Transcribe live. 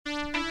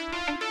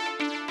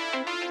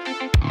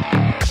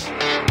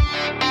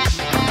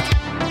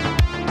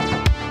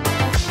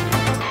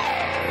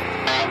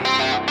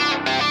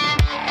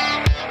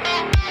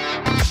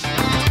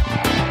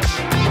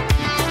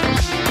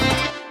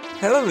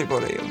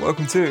everybody, and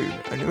welcome to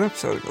a new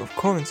episode of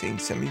Quarantine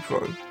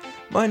Semi-Pro.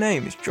 My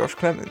name is Josh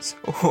Clements,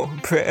 or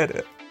Brit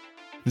Edit.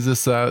 Is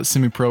this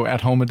Semi-Pro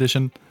at-home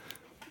edition?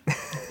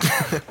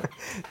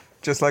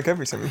 Just like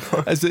every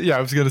Semi-Pro. Yeah,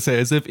 I was going to say,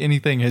 as if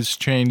anything has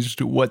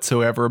changed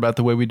whatsoever about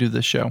the way we do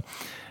this show.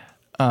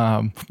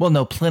 Well,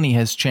 no, plenty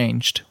has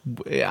changed.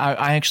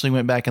 I actually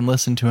went back and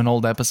listened to an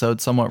old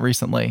episode somewhat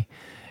recently,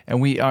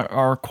 and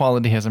our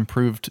quality has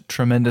improved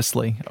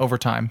tremendously over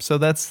time. So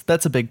that's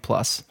a big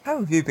plus. How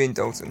have you been,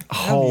 Dalton?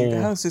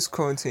 How's this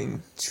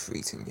quarantine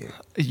treating you?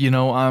 You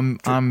know,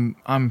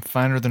 I'm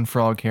finer than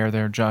frog hair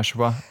there,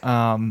 Joshua.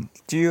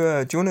 Do you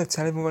want to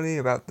tell everybody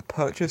about the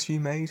purchase you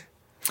made?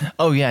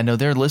 Oh yeah, no,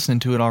 they're listening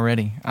to it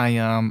already.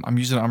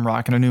 I'm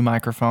rocking a new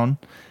microphone.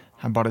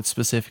 I bought it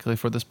specifically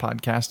for this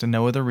podcast and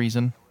no other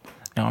reason.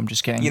 No, I'm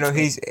just kidding. You know,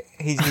 he's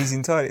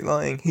entirely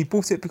lying. He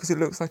bought it because it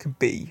looks like a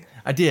bee.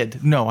 I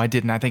did. No, I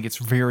didn't. I think it's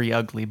very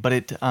ugly, but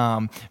it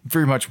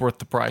very much worth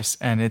the price,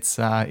 and it's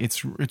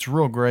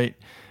real great.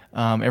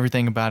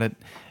 Everything about it.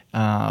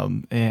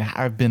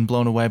 I've been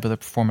blown away by the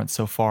performance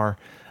so far.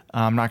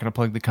 I'm not going to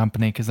plug the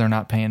company because they're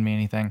not paying me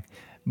anything,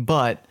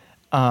 but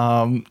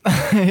no,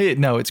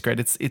 it's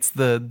great. It's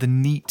the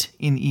Neat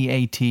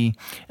N-E-A-T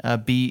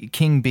B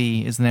King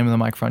B is the name of the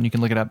microphone. You can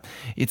look it up.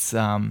 It's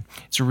a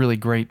really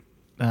great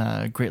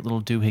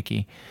little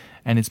doohickey,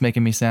 and it's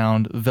making me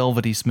sound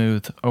velvety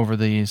smooth over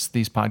these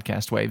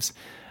podcast waves.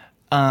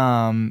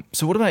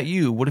 So what about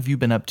you? What have you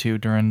been up to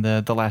during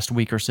the last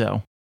week or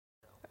so?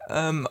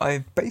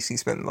 I basically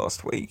spent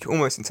last week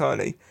almost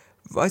entirely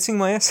writing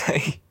my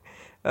essay.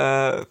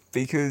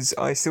 Because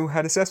I still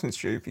had assessments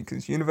due,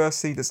 because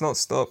university does not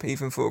stop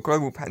even for a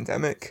global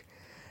pandemic.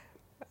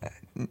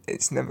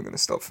 It's never going to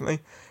stop for me.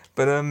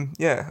 But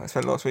yeah, I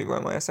spent last week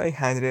writing my essay,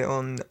 handed it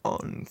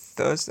on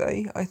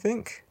Thursday, I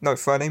think. No,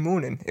 Friday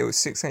morning. It was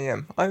 6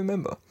 a.m. I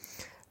remember.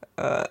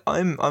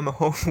 I'm a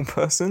horrible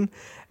person,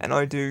 and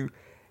I do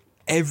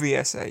every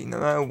essay, no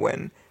matter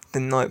when,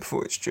 the night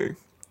before it's due.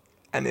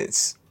 And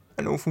it's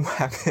an awful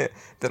habit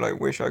that I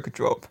wish I could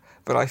drop,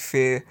 but I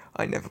fear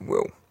I never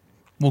will.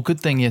 Well,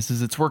 good thing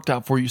is it's worked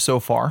out for you so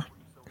far.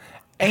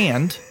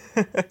 And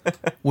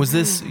was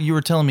this, you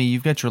were telling me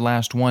you've got your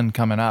last one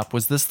coming up.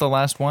 Was this the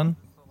last one?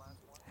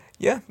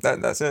 Yeah,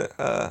 that's it.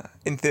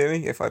 In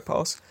theory, if I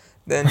pass,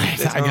 then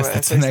right, I guess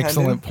that's an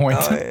excellent point.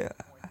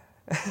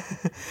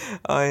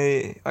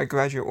 I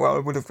graduate. Well, I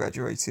would have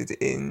graduated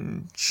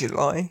in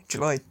July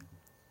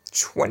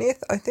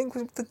 20th, I think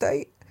was the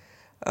date.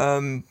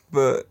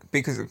 But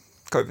because of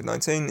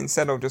COVID-19,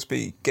 instead I'll just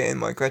be getting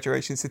my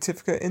graduation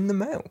certificate in the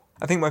mail.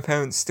 I think my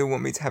parents still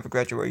want me to have a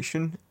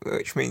graduation,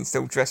 which means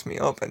they'll dress me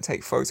up and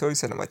take photos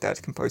so that my dad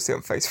can post it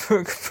on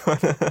Facebook.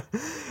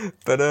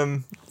 but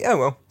yeah,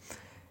 well,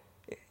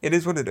 it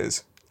is what it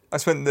is. I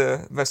spent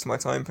the rest of my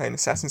time playing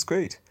Assassin's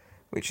Creed,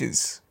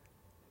 it's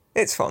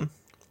fun.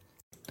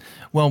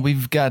 Well,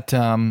 we've got,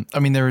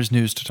 there is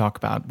news to talk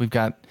about. We've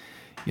got,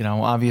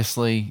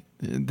 obviously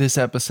this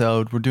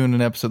episode, we're doing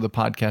an episode of the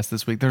podcast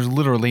this week. There's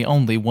literally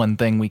only one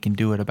thing we can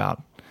do it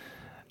about.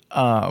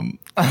 We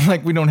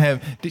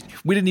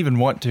didn't even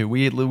want to.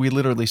 We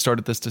literally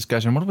started this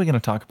discussion. What are we going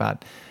to talk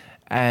about?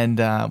 And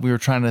we were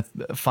trying to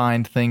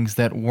find things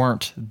that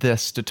weren't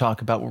this to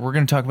talk about. We're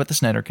going to talk about the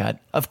Snyder Cut,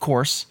 of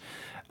course.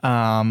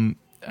 I'm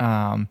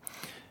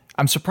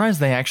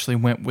surprised they actually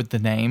went with the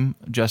name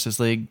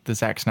Justice League, the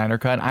Zack Snyder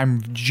Cut.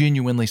 I'm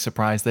genuinely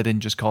surprised they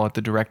didn't just call it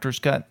the Director's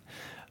Cut.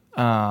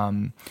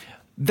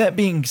 That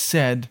being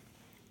said,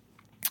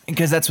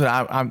 because that's what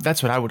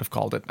I would have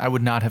called it. I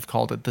would not have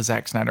called it the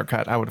Zack Snyder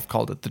Cut. I would have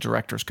called it the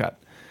Director's Cut.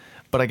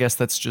 But I guess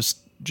that's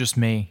just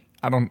me.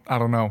 I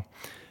don't know.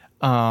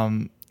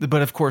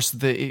 But of course,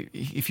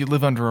 if you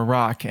live under a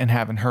rock and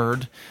haven't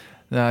heard,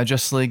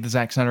 Justice League, the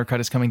Zack Snyder Cut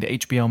is coming to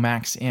HBO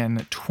Max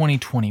in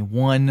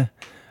 2021.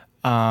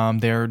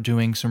 They're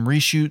doing some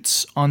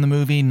reshoots on the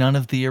movie. None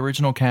of the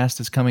original cast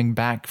is coming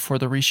back for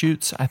the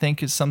reshoots, I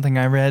think is something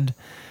I read.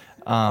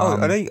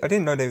 I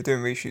didn't know they were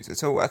doing reshoots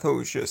at all. I thought it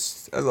was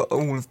just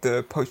all of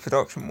the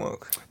post-production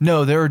work.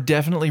 No, there are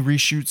definitely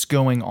reshoots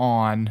going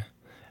on.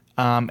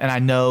 And I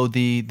know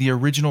the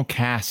original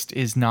cast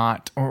is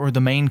not, or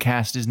the main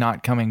cast is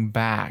not coming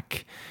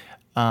back.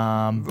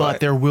 Right.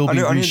 But there will be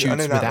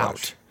reshoots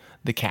without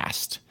the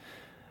cast.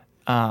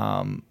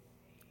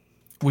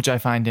 Which I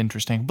find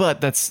interesting.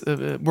 But that's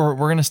we're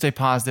going to stay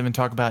positive and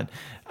talk about,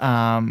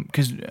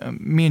 because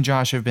me and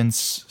Josh have been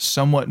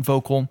somewhat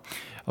vocal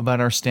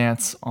about our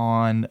stance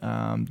on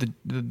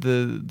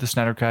the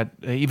Snyder Cut,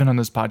 even on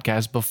this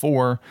podcast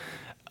before.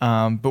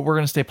 But we're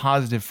going to stay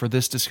positive for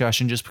this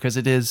discussion just because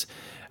it is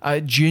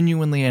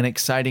genuinely an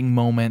exciting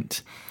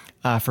moment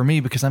for me,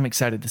 because I'm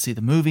excited to see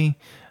the movie.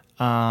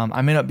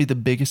 I may not be the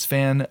biggest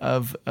fan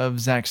of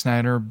Zack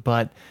Snyder,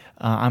 but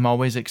I'm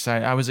always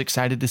excited. I was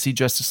excited to see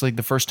Justice League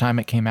the first time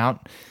it came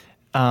out.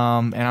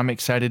 And I'm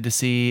excited to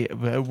see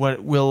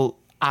what will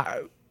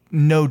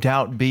no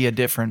doubt be a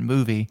different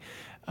movie.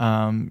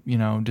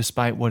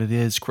 Despite what it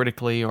is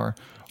critically or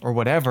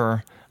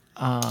whatever,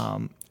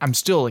 I'm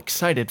still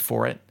excited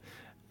for it.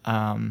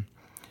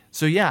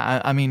 So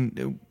yeah, I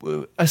mean,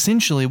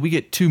 essentially, we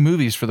get two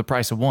movies for the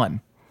price of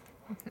one.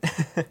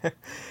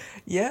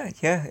 Yeah,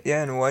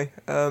 in a way.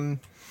 I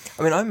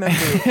mean, I remember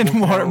And walking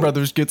Warner out.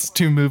 Brothers gets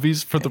two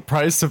movies for the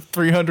price of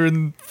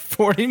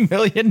 $340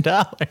 million.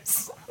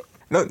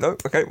 No,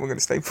 okay, we're going to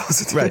stay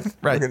positive. Right, We're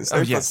right. going to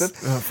Oh, stay yes.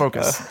 positive.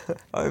 Focus.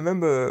 I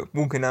remember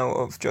walking out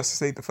of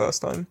Justice League the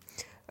first time,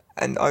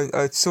 and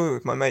I saw it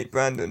with my mate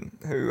Brandon,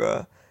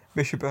 who,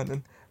 miss you,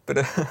 Brandon. But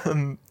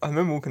I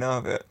remember walking out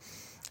of it,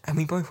 and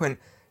we both went,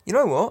 you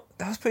know what?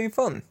 That was pretty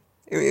fun.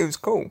 It was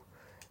cool.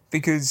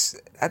 Because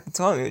at the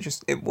time,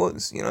 it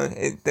was,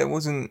 there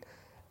wasn't.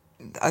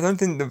 I don't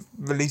think the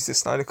release of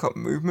Snyder Cut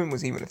movement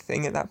was even a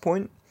thing at that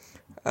point.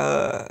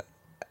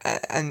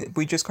 And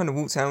we just kind of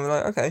walked out and were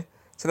like, okay,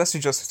 so that's the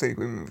Justice League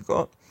movie we've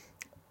got.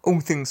 All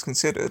things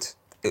considered,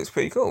 it was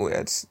pretty cool. We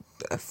had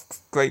a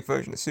great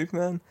version of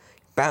Superman,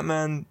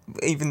 Batman,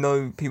 even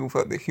though people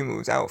thought the humour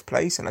was out of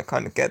place, and I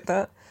kind of get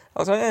that. I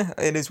was like,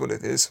 it is what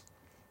it is.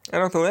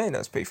 And I thought, hey,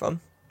 that's pretty fun.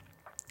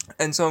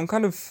 And so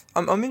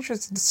I'm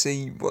interested to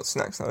see what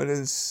Zack Snyder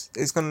is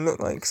going to look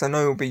like, because I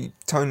know it'll be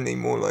tonally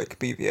more like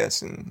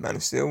BVS and Man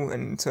of Steel,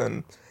 and in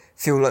turn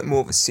feel like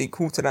more of a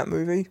sequel to that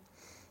movie.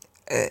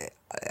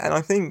 And I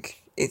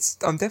think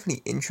I'm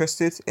definitely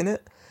interested in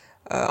it.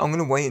 I'm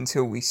going to wait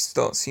until we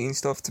start seeing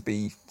stuff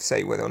to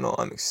say whether or not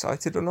I'm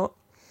excited or not.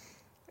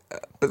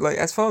 But like,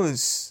 as far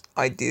as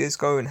ideas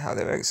go and how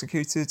they're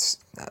executed,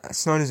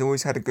 Snyder's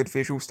always had a good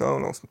visual style,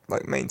 and I'll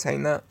like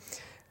maintain that.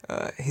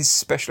 His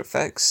special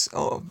effects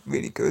are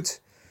really good,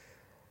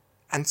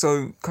 and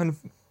so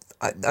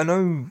I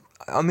know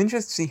I'm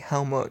interested to see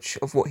how much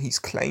of what he's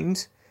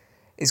claimed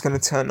is going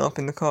to turn up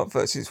in the cut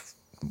versus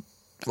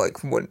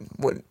like what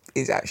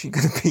is actually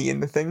going to be in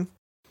the thing.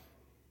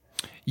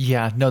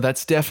 Yeah, no,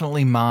 that's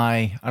definitely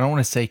I don't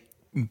want to say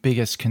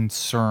biggest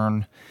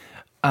concern.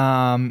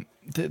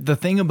 The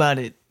thing about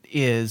it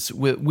is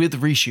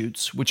with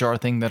reshoots, which are a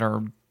thing that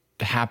are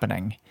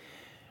happening,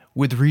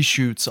 with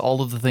reshoots,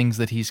 all of the things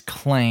that he's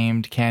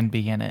claimed can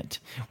be in it,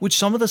 which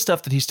some of the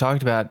stuff that he's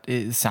talked about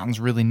sounds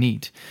really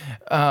neat.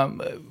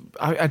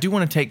 I do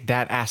want to take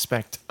that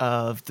aspect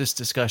of this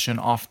discussion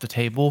off the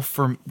table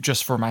for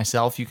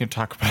myself. You can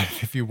talk about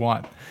it if you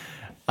want.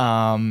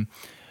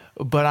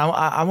 But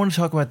I want to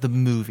talk about the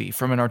movie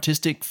from an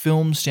artistic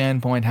film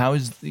standpoint. How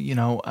is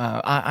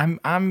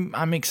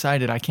I'm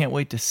excited. I can't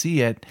wait to see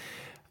it.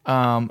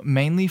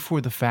 Mainly for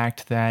the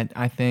fact that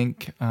I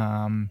think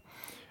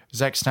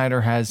Zack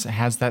Snyder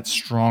has that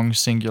strong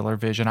singular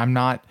vision. I'm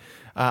not.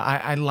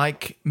 I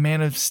like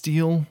Man of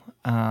Steel.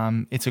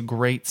 It's a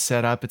great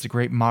setup. It's a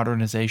great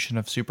modernization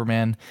of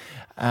Superman.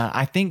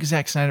 I think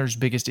Zack Snyder's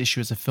biggest issue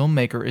as a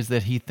filmmaker is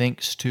that he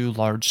thinks too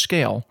large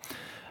scale.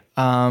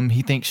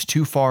 He thinks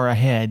too far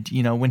ahead.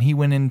 When he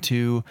went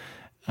into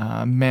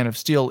Man of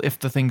Steel, if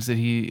the things that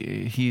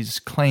he's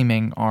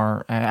claiming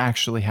are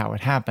actually how it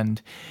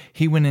happened,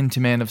 he went into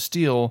Man of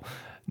Steel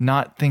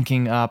not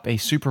thinking up a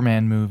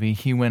Superman movie.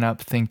 He went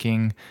up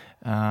thinking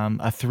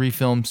a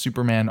 3-film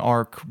Superman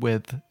arc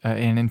with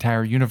an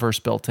entire universe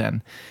built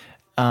in.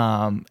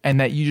 And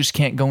that you just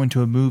can't go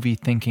into a movie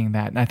thinking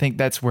that. And I think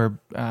that's where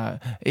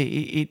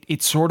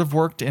it sort of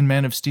worked in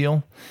Man of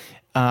Steel.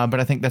 But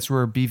I think that's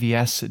where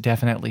BVS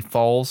definitely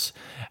falls.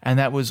 And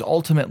that was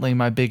ultimately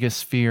my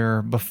biggest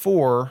fear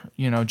before,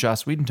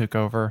 Joss Whedon took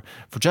over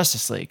for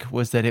Justice League,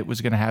 was that it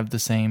was going to have the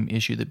same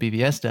issue that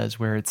BVS does,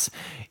 where it's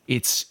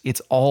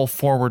all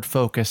forward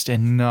focused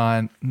and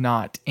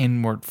not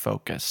inward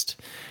focused.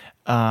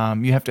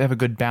 You have to have a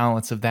good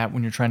balance of that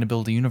when you're trying to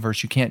build a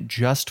universe. You can't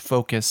just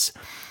focus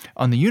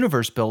on the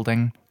universe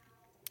building.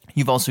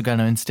 You've also got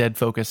to instead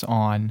focus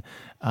on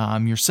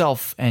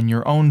yourself and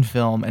your own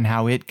film and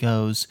how it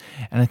goes.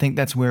 And I think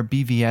that's where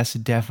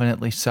BVS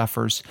definitely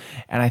suffers.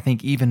 And I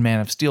think even Man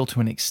of Steel, to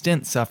an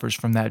extent, suffers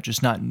from that,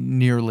 just not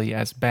nearly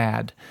as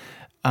bad.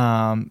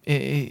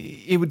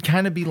 It would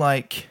kind of be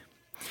like,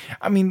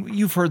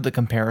 you've heard the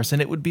comparison.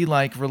 It would be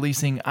like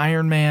releasing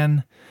Iron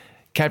Man,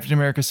 Captain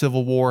America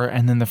Civil War,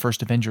 and then the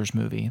first Avengers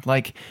movie.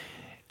 Like,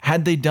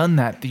 had they done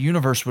that, the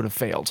universe would have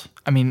failed.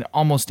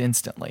 Almost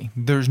instantly.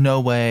 There's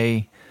no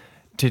way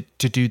to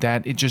do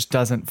that. It just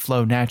doesn't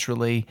flow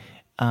naturally.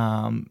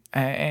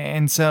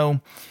 And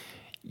so,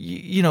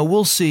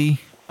 we'll see.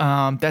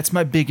 That's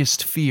my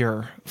biggest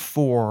fear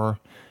for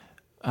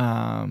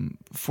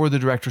the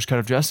director's cut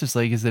of Justice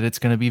League, is that it's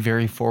going to be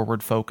very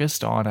forward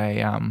focused on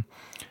a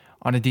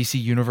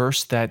DC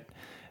universe that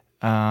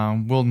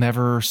will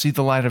never see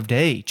the light of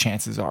day,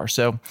 chances are.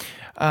 So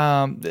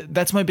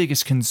that's my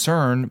biggest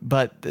concern,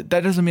 but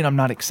that doesn't mean I'm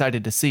not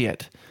excited to see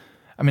it.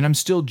 I'm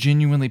still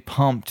genuinely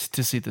pumped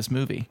to see this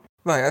movie.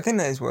 Right, I think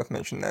that is worth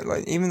mentioning that,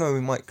 like, even though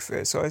we might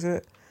criticise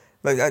it,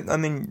 like,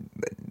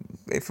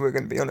 if we're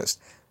going to be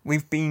honest,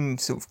 we've been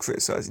sort of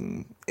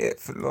criticising it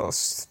for the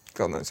last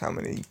God knows how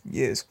many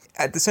years.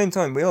 At the same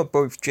time, we are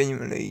both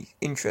genuinely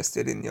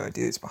interested in the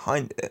ideas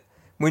behind it.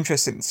 We're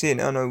interested in seeing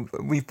it. I know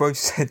we've both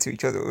said to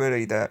each other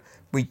already that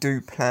we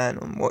do plan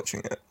on watching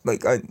it.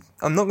 Like,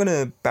 I'm not going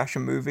to bash a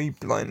movie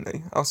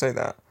blindly, I'll say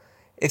that.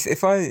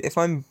 if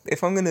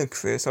I'm gonna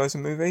criticize a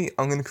movie,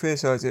 I'm gonna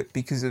criticize it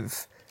because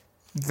of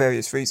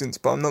various reasons,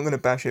 but I'm not gonna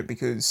bash it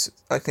because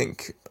I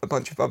think a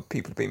bunch of other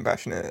people have been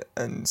bashing it,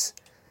 and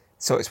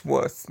so it's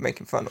worth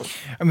making fun of.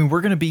 I mean,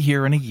 we're going to be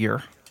here in a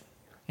year,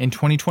 in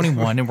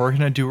 2021, and we're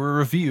going to do a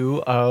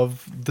review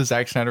of the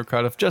Zack Snyder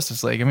cut of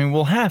Justice League. I mean,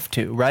 we'll have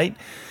to, right?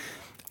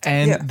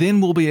 And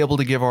then we'll be able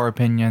to give our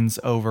opinions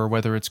over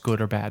whether it's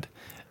good or bad.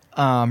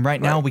 Right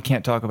now, we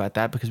can't talk about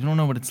that because we don't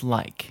know what it's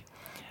like.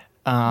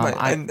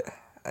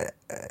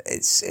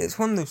 It's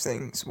one of those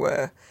things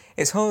where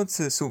it's hard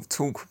to sort of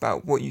talk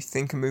about what you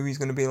think a movie's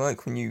going to be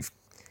like when you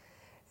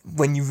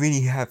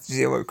really have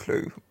zero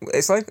clue.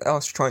 It's like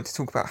us trying to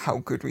talk about how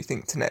good we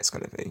think Tenet's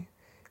going to be,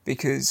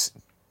 because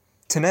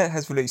Tenet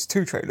has released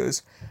 2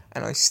 trailers,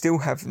 and I still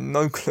have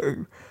no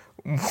clue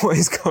what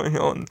is going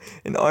on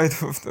in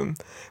either of them,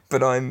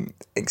 but I'm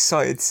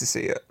excited to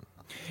see it.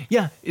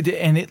 Yeah,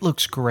 and it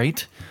looks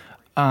great.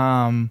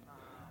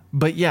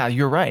 But yeah,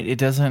 you're right. It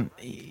doesn't,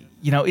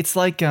 it's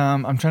like,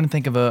 I'm trying to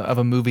think of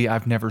a movie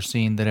I've never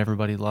seen that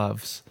everybody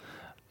loves,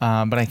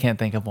 but I can't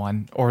think of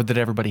one, or that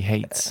everybody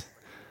hates.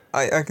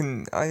 What's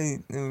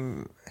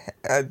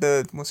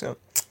it?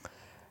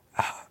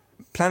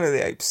 Planet of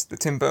the Apes, the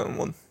Tim Burton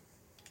one.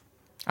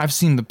 I've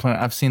seen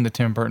the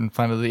Tim Burton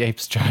Planet of the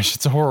Apes, Josh.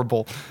 It's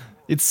horrible.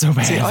 It's so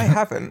bad. See, I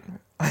haven't.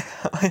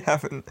 I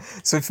haven't.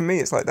 So for me,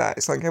 it's like that.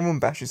 It's like everyone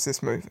bashes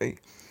this movie,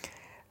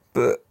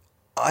 but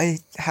I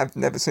have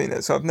never seen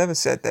it, so I've never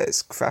said that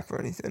it's crap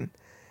or anything,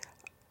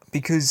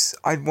 because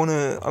I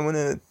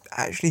wanna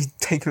actually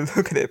take a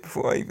look at it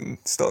before I even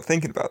start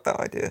thinking about that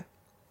idea.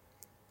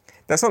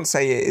 That's not to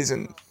say it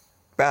isn't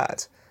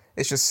bad.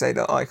 It's just to say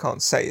that I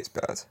can't say it's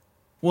bad.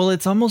 Well,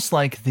 it's almost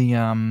like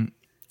the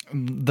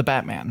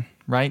Batman,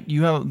 right?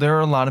 There are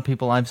a lot of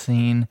people I've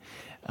seen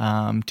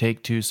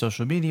take to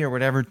social media or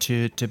whatever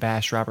to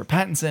bash Robert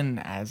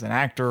Pattinson as an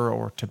actor,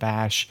 or to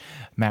bash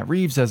Matt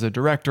Reeves as a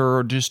director,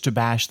 or just to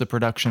bash the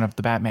production of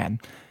the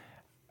Batman.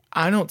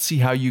 I don't see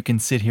how you can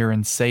sit here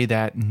and say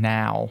that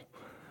now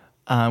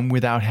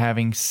without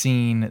having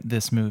seen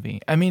this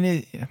movie. I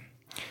mean,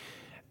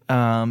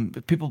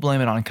 people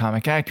blame it on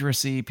comic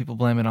accuracy. People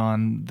blame it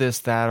on this,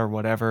 that, or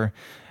whatever.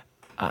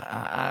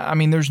 I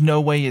mean, there's no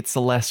way it's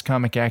less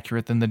comic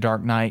accurate than The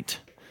Dark Knight.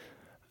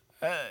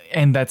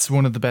 And that's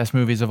one of the best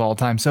movies of all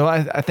time. So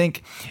I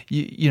think,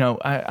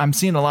 I'm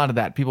seeing a lot of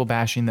that, people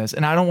bashing this.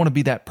 And I don't want to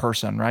be that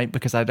person, right?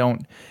 Because I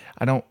don't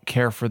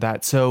care for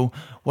that. So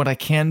what I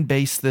can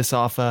base this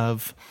off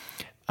of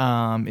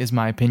is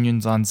my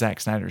opinions on Zack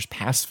Snyder's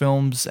past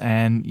films,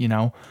 and,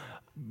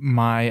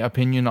 my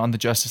opinion on the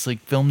Justice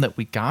League film that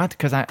we got.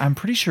 Because I'm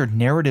pretty sure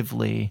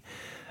narratively,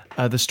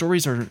 the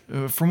stories are,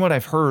 from what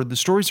I've heard, the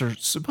stories are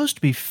supposed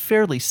to be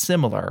fairly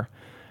similar,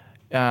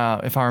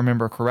 if I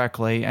remember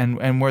correctly,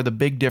 and where the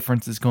big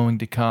difference is going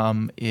to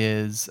come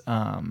is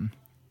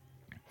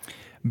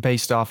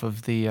based off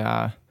of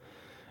the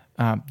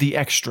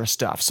extra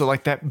stuff. So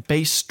like that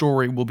base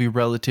story will be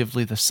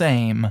relatively the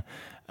same,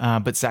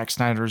 but Zack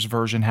Snyder's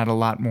version had a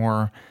lot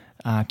more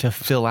to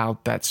fill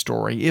out that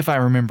story, if I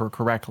remember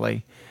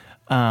correctly,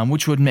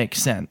 which would make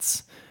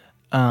sense,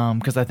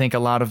 because I think a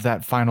lot of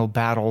that final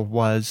battle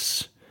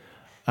was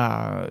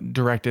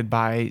directed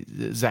by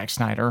Zack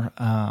Snyder.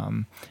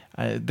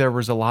 There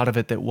was a lot of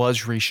it that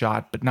was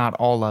reshot, but not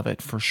all of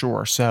it for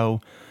sure.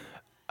 So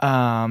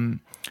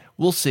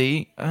we'll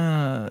see.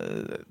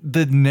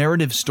 The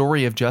narrative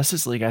story of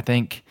Justice League, I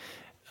think,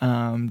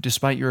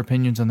 despite your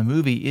opinions on the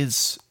movie,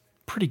 is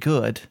pretty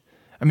good.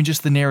 I mean,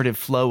 just the narrative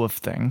flow of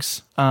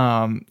things.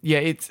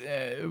 It's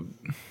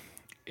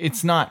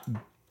not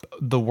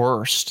the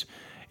worst.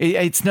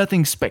 It's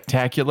nothing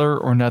spectacular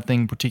or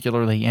nothing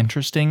particularly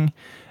interesting,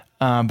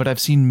 but I've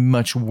seen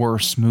much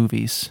worse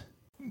movies.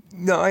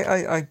 No,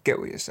 I get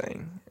what you're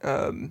saying.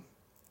 I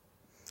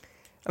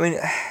mean,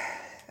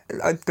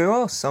 there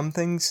are some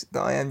things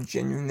that I am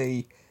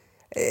genuinely...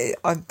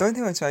 I don't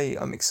think I'd say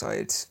I'm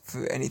excited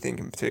for anything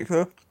in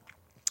particular.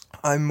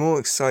 I'm more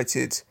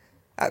excited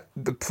at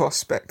the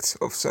prospect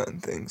of certain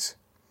things.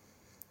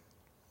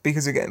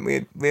 Because again,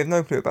 we have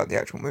no clue about the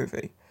actual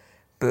movie.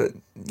 But,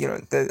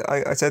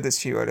 I said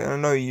this to you earlier, and I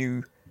know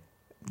you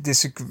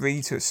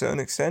disagree to a certain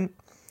extent.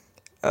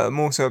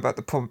 More so about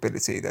the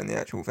probability than the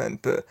actual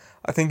event, but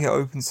I think it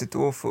opens the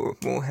door for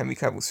more Henry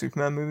Cavill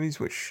Superman movies,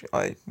 which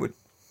I would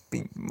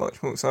be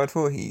much more excited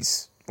for.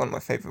 He's one of my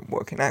favourite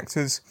working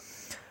actors,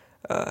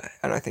 and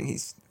I think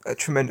he's a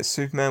tremendous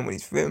Superman when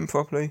he's written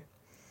properly.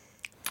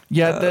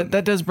 Yeah,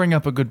 that does bring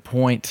up a good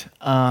point.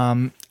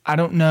 I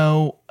don't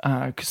know,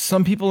 'cause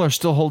some people are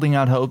still holding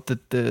out hope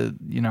that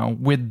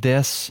with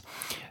this,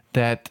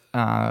 that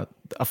a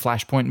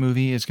Flashpoint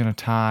movie is going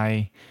to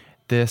tie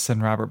this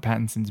and Robert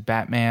Pattinson's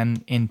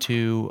Batman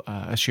into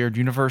a shared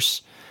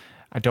universe.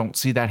 I don't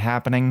see that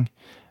happening.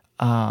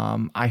 I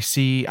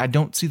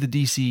don't see the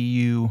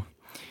DCU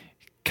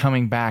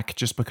coming back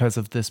just because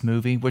of this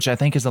movie, which I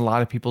think is a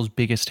lot of people's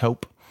biggest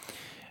hope.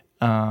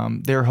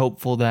 They're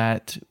hopeful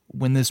that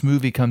when this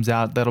movie comes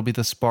out, that'll be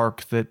the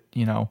spark that,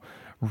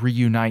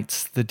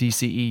 reunites the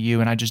DCEU,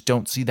 and I just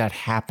don't see that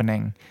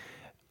happening.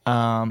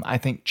 I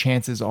think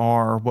chances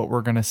are what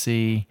we're going to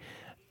see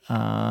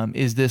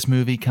is this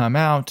movie come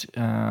out.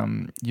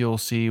 You'll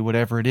see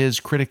whatever it is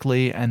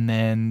critically, and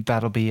then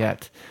that'll be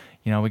it.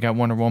 We got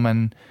Wonder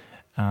Woman.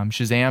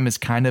 Shazam is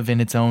kind of in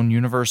its own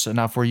universe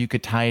enough where you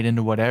could tie it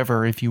into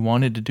whatever if you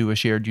wanted to do a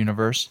shared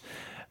universe.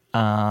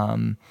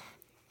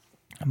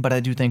 But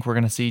I do think we're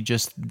going to see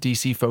just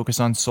DC focus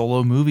on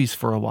solo movies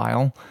for a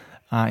while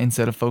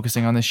instead of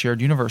focusing on the shared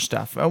universe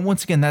stuff.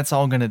 Once again, that's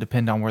all going to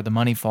depend on where the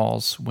money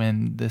falls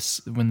when the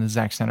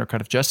Zack Snyder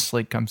cut of Justice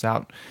League comes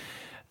out.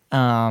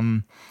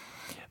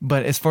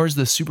 But as far as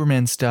the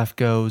Superman stuff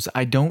goes,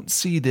 I don't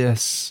see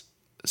this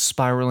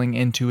spiraling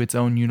into its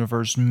own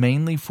universe,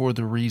 mainly for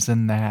the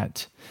reason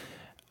that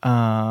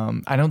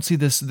I don't see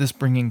this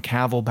bringing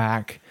Cavill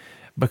back,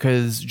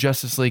 because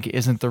Justice League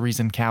isn't the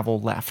reason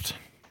Cavill left.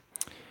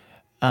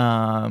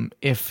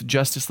 If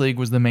Justice League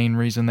was the main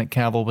reason that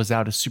Cavill was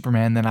out as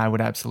Superman, then I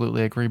would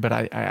absolutely agree. But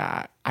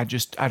I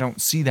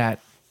don't see that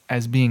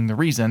as being the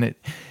reason. It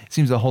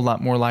seems a whole lot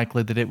more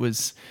likely that it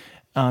was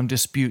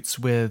disputes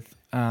with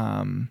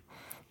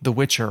The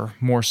Witcher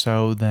more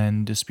so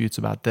than disputes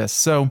about this.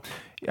 So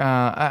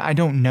I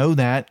don't know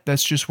that.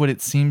 That's just what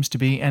it seems to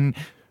be. And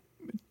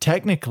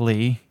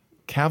technically,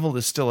 Cavill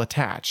is still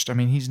attached. I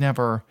mean,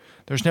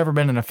 there's never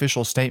been an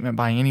official statement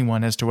by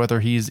anyone as to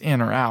whether he's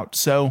in or out.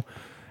 So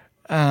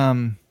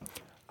I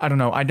don't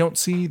know. I don't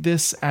see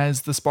this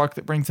as the spark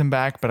that brings him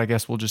back, but I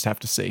guess we'll just have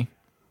to see.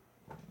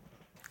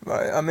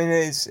 Right. I mean,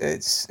 it's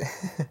it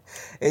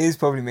is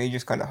probably me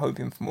just kind of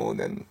hoping for more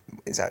than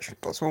is actually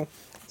possible.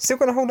 Still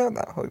going to hold out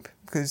that hope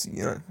because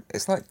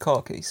it's like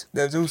car keys.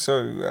 There's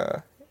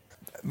also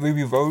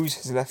Ruby Rose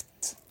has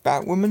left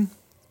Batwoman.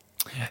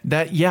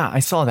 I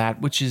saw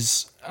that, which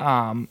is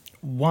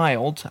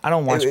wild. I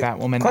don't watch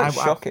Batwoman. Quite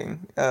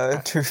shocking,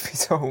 truth be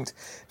told,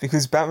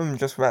 because Batwoman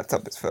just wrapped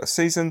up its first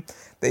season.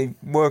 They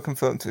were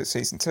confirmed to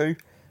season 2,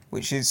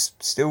 which is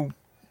still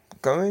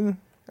going,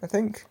 I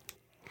think.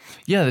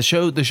 Yeah, the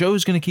show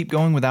is going to keep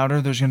going without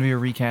her. There's going to be a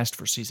recast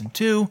for season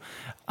 2.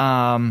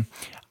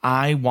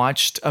 I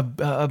watched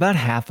about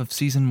half of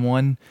season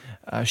 1.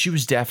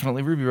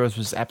 Ruby Rose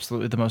was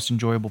absolutely the most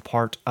enjoyable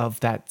part of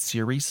that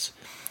series.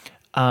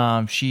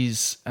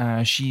 She's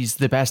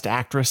the best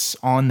actress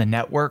on the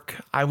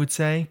network, I would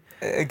say.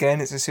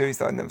 Again, it's a series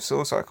that I never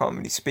saw, so I can't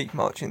really speak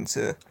much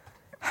into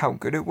how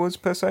good it was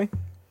per se.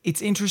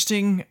 It's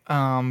interesting,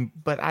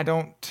 but I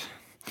don't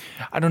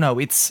know.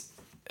 It's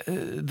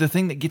the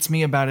thing that gets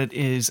me about it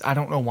is I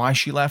don't know why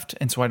she left,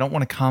 and so I don't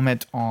want to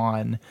comment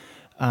on,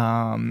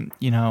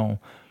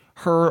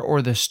 her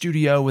or the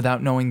studio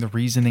without knowing the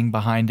reasoning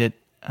behind it.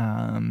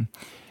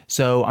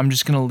 So I'm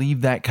just going to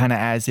leave that kind of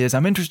as is.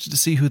 I'm interested to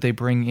see who they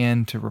bring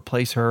in to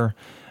replace her,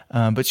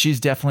 but she's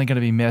definitely going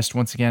to be missed.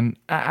 Once again,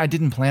 I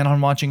didn't plan on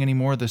watching any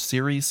more of the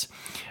series,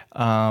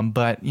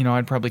 but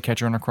I'd probably catch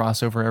her on a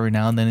crossover every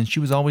now and then, and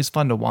she was always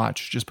fun to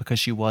watch just because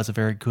she was a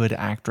very good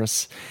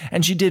actress,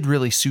 and she did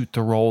really suit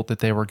the role that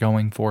they were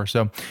going for.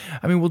 So,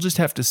 I mean, we'll just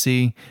have to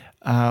see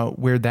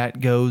where that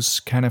goes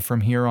kind of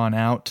from here on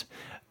out.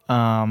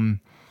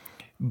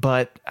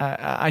 But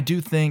I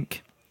do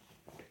think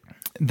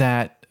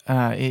that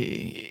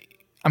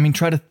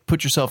try to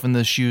put yourself in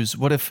the shoes.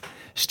 What if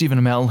Stephen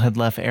Amell had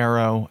left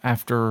Arrow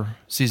after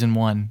season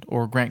 1,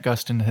 or Grant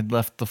Gustin had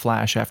left The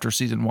Flash after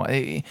season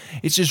 1?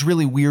 It's just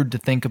really weird to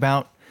think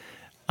about,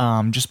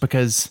 just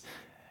because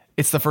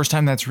it's the first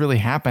time that's really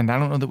happened. I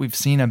don't know that we've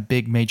seen a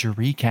big major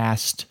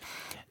recast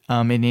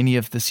in any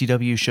of the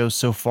CW shows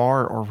so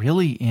far, or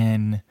really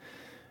in.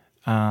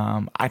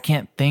 I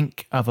can't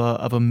think of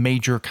a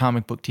major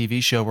comic book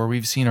TV show where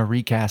we've seen a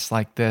recast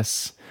like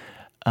this.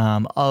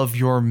 Of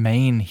your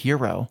main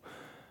hero.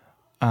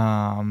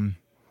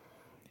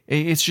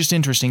 It's just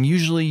interesting.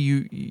 Usually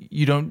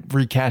you don't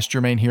recast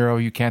your main hero,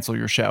 you cancel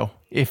your show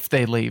if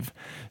they leave.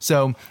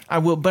 So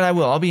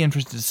I'll be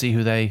interested to see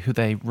who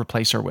they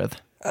replace her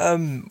with. I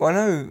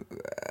know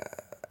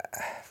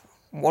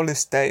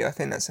Wallace Day, I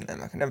think that's her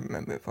name, I can never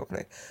remember it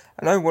properly.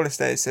 I know Wallace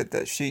Day said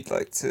that she'd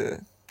like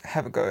to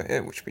have a go at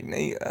it, which would be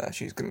neat.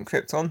 She's good in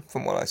Krypton,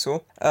 from what I saw.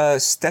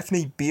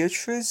 Stephanie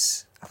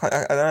Beatriz, I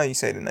don't know how you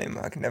say the name,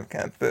 I can never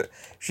can, but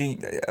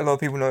a lot of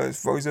people know her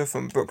as Rosa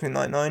from Brooklyn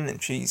Nine-Nine,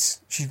 and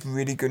she's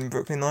really good in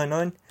Brooklyn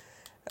Nine-Nine.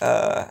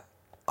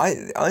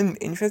 I'm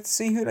interested to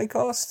see who they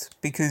cast,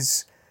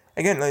 because,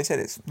 again, like I said,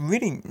 it's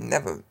really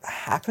never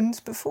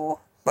happened before,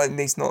 at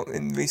least not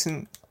in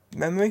recent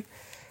memory,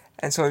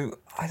 and so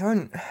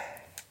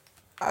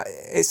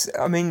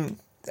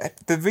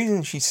the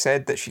reason she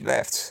said that she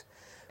left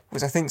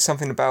was, I think,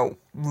 something about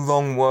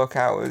long work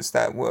hours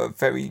that were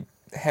very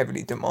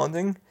heavily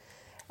demanding.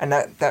 And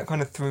that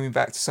kind of threw me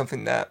back to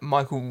something that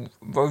Michael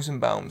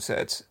Rosenbaum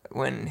said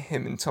when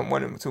him and Tom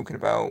Welling were talking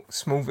about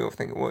Smallville, I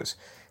think it was.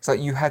 It's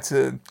like you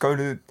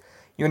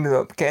ended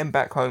up getting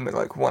back home at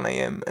like 1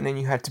 a.m. and then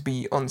you had to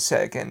be on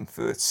set again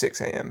for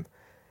 6 a.m.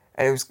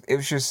 And it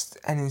was just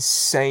an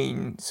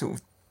insane sort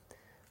of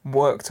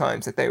work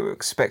times that they were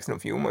expecting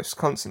of you almost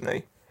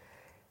constantly.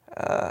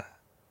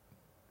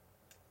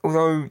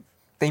 Although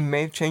they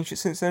may have changed it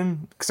since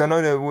then, because I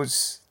know there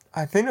was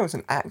I think there was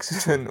an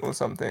accident or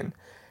something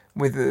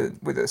with a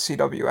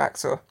CW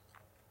actor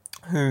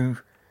who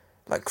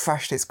like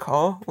crashed his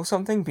car or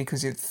something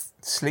because of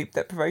sleep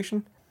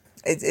deprivation.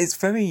 It's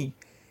very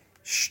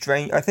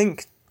strange. I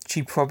think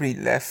she probably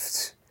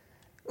left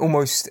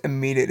almost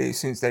immediately as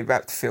soon as they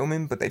wrapped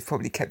filming, but they've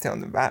probably kept it on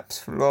the wraps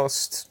for the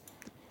last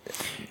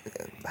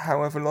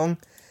however long,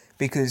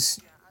 because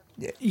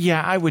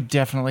Yeah, I would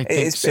definitely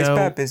think it's so.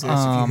 bad business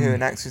if you hear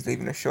an actor's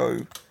leaving a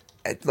show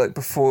like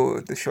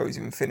before the show's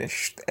even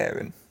finished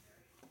airing.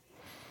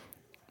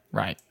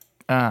 Right.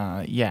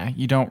 Yeah,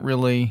 you don't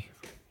really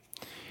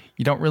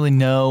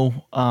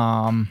know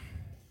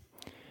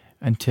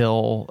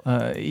until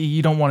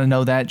you don't want to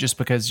know that just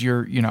because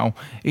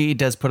it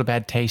does put a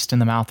bad taste in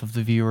the mouth of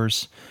the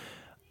viewers.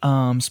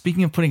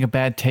 Speaking of putting a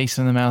bad taste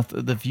in the mouth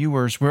of the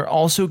viewers, we're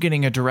also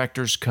getting a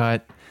director's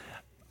cut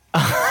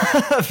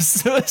of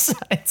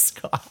Suicide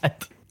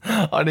Squad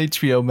on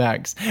HBO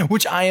Max,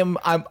 which I'm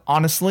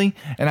honestly,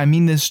 and I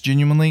mean this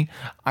genuinely,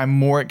 I'm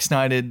more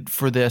excited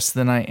for this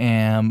than I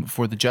am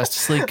for the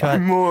Justice League cut.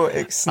 I'm more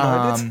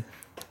excited.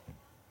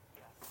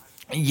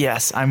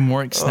 Yes, I'm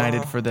more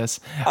excited for this.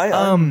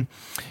 I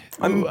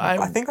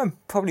think I'm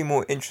probably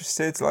more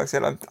interested. Like I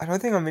said, I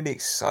don't think I'm really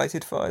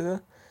excited for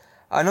either.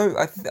 I know.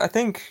 I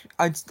think.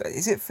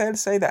 Is it fair to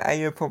say that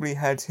Ayer probably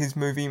had his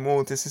movie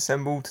more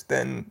disassembled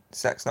than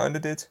Zack Snyder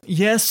did?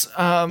 Yes,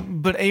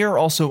 but Ayer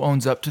also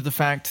owns up to the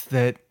fact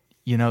that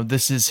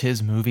this is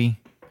his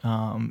movie.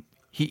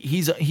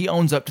 He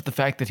owns up to the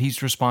fact that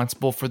he's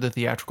responsible for the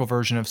theatrical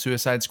version of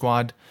Suicide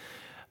Squad.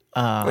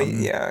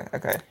 Yeah.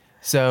 Okay.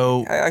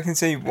 So I can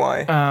see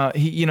why.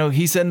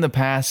 He said in the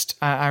past,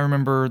 I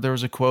remember there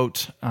was a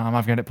quote,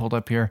 I've got it pulled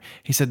up here.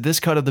 He said, "This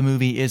cut of the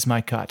movie is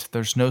my cut.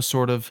 There's no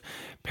sort of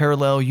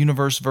parallel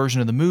universe version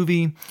of the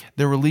movie.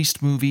 The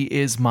released movie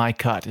is my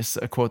cut." It's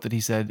a quote that he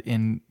said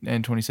in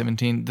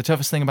 2017. The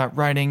toughest thing about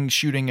writing,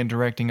 shooting, and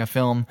directing a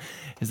film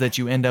is that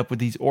you end up with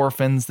these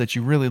orphans that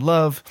you really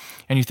love,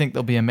 and you think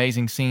they'll be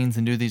amazing scenes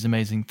and do these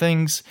amazing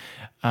things.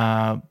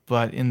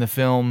 But in the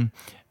film,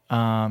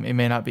 it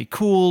may not be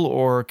cool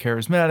or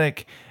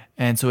charismatic,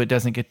 and so it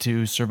doesn't get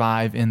to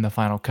survive in the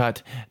final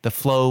cut. The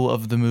flow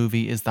of the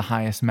movie is the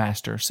highest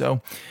master.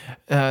 So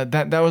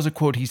that was a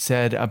quote he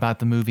said about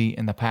the movie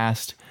in the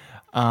past.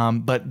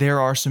 But there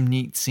are some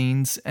neat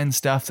scenes and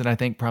stuff that I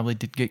think probably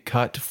did get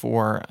cut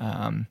for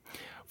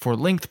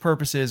length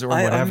purposes or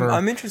whatever.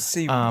 I'm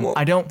interested to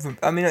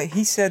see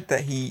he said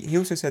that he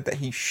also said that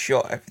he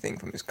shot everything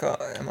from his car.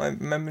 Am I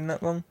remembering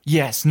that wrong?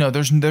 Yes, no,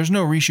 there's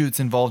no reshoots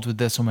involved with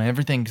this one.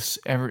 Everything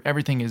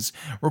is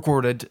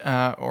recorded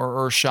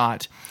or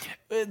shot.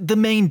 The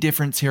main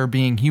difference here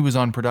being he was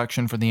on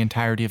production for the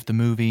entirety of the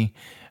movie,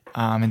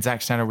 and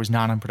Zack Snyder was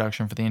not on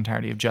production for the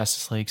entirety of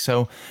Justice League.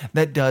 So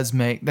that does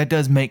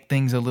make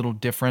things a little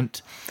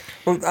different.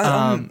 Well,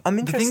 I'm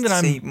interested to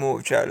see more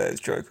of Jared Leto's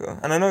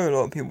Joker, and I know a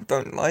lot of people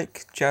don't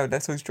like Jared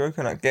Leto's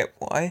Joker, and I get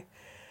why.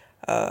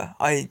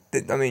 I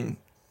mean,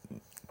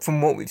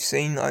 from what we've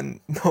seen,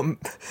 I'm not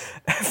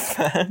a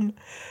fan,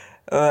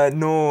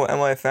 nor am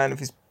I a fan of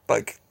his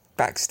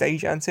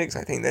backstage antics.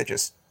 I think they're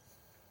just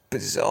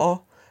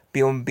bizarre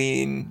beyond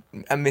being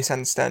a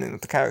misunderstanding of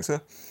the character,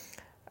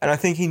 and I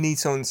think he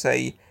needs someone to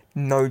say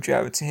no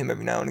Jared to him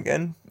every now and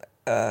again.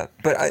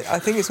 But I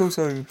think it's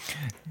also...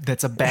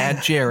 That's a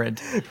bad Jared.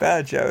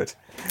 Bad Jared.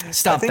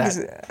 Stop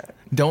that.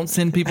 Don't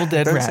send people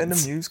dead don't rats. Don't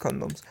send them used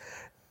condoms.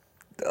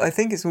 I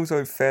think it's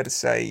also fair to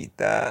say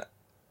that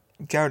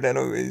Jared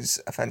Leto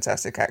is a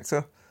fantastic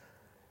actor.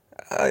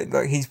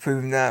 He's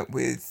proven that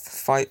with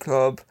Fight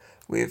Club,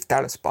 with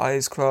Dallas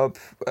Buyers Club,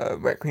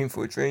 Requiem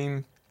for a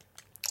Dream.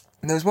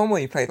 And there was one where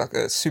he played like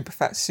a super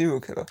fat serial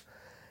killer,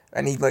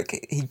 and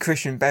he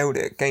Christian Baled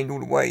it, gained all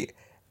the weight,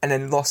 and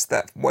then lost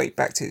that weight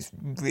back to his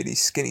really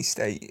skinny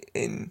state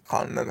in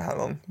can't remember how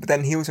long. But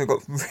then he also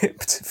got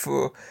ripped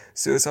for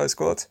Suicide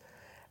Squad,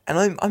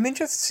 and I'm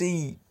interested to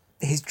see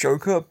his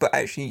Joker, but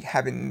actually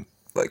having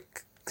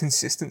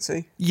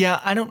consistency.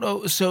 Yeah, I don't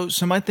know. So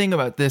my thing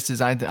about this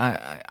is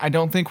I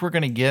don't think we're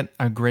gonna get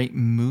a great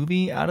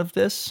movie out of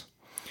this.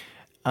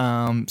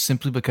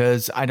 Simply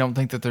because I don't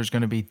think that there's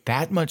going to be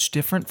that much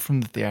different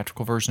from the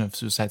theatrical version of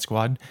Suicide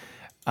Squad.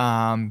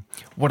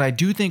 What I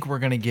do think we're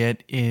going to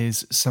get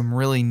is some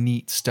really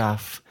neat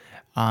stuff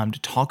to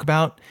talk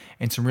about,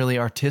 and some really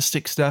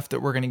artistic stuff that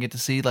we're going to get to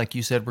see. Like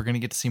you said, we're going to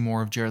get to see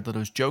more of Jared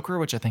Leto's Joker,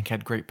 which I think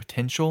had great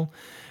potential.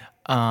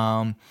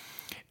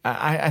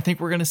 I think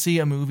we're going to see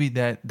a movie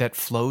that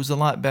flows a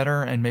lot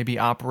better and maybe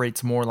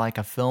operates more like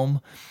a film.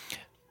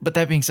 But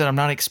that being said, I'm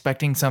not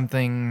expecting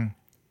something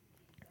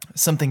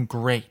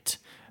great.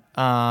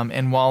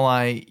 And while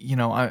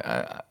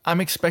I'm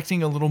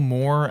expecting a little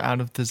more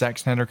out of the Zack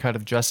Snyder cut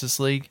of Justice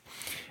League,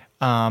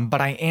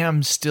 but I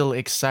am still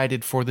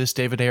excited for this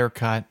David Ayer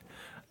cut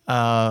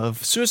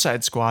of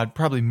Suicide Squad,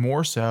 probably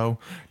more so,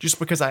 just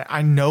because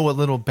I know a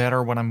little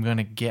better what I'm going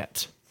to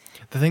get.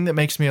 The thing that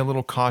makes me a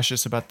little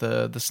cautious about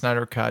the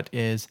Snyder cut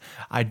is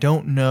I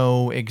don't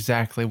know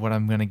exactly what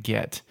I'm going to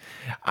get.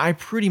 I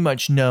pretty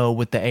much know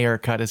what the Ayer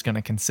cut is going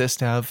to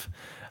consist of.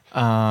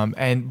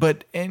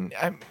 Another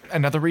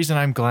reason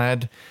I'm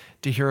glad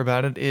to hear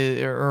about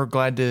it or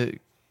glad to,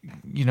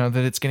 that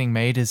it's getting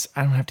made is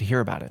I don't have to hear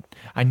about it.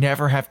 I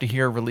never have to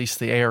hear release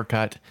the Ayer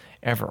cut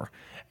ever.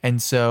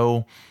 And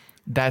so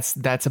that's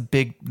a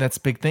big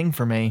thing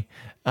for me.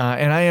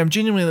 And I am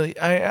genuinely,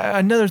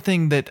 another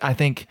thing that I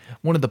think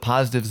one of the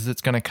positives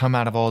that's going to come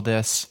out of all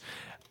this,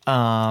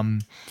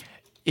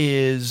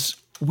 is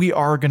we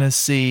are going to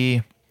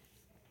see,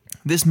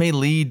 this may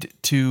lead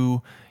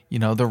to,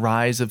 the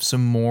rise of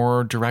some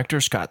more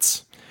director's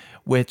cuts,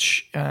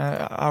 which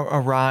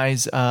a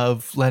rise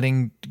of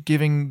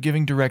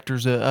giving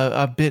directors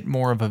a bit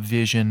more of a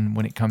vision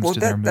when it comes to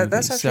their movies.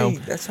 That's actually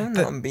that's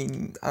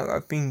something that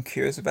I've been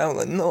curious about,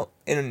 like not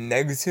in a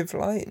negative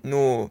light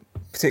nor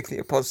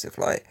particularly a positive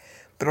light,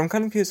 but I'm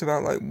kind of curious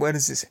about like where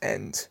does this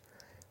end?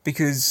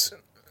 Because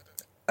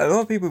a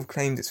lot of people have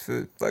claimed it's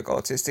for like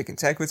artistic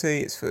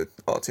integrity, it's for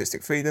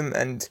artistic freedom,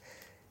 and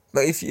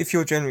like if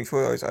you're generally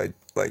for those,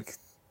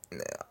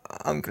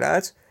 I'm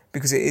glad.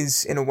 Because it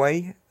is in a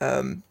way,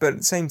 but at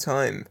the same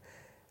time,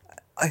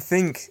 I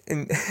think,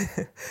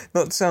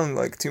 not to sound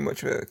like too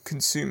much of a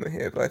consumer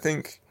here, but I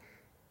think,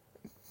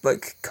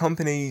 like,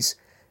 companies,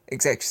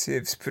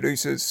 executives,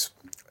 producers,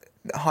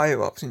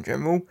 higher ups in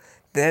general,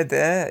 they're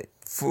there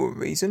for a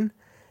reason,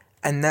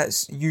 and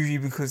that's usually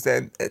because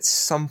they're at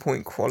some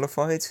point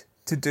qualified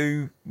to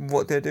do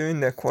what they're doing.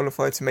 They're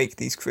qualified to make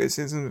these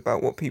criticisms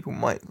about what people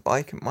might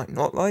like and might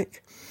not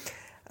like,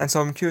 and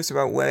so I'm curious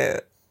about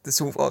where the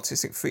sort of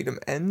artistic freedom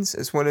ends,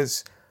 as well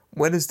as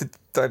where does the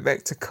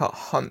director cut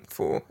hunt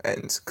for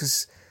end?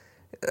 Because,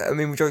 I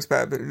mean, we joked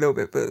about it a little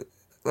bit, but,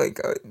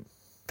 like,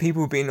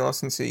 people being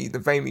asked to see the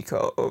Raimi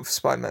cut of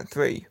Spider-Man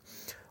 3,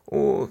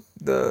 or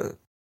the...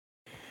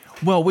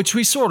 Well, which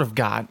we sort of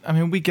got. I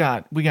mean, we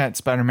got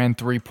Spider-Man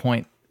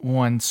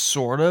 3.1,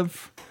 sort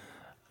of.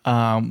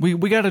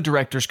 We got a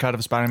director's cut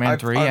of Spider-Man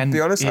 3, I'll and be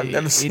honest, I've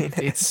never seen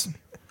it.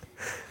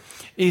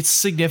 It's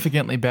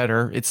significantly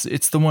better.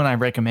 It's the one I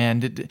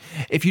recommend.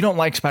 If you don't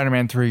like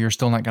Spider-Man 3, you're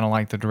still not going to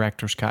like the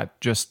director's cut.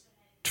 Just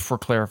for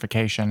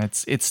clarification,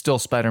 it's still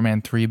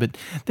Spider-Man 3, but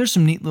there's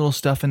some neat little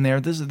stuff in there.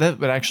 That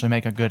would actually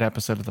make a good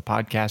episode of the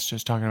podcast,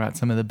 just talking about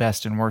some of the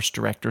best and worst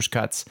director's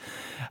cuts.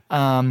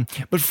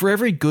 But for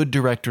every good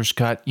director's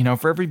cut,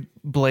 for every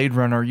Blade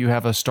Runner, you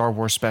have a Star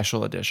Wars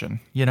Special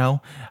Edition.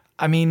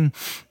 I mean,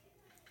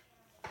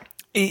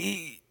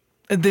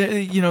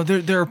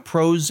 there are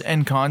pros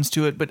and cons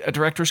to it, but a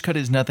director's cut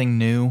is nothing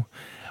new.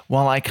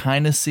 While I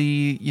kind of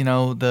see,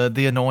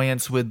 the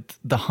annoyance with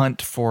the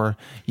hunt for,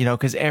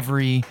 because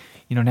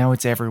now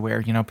it's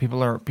everywhere.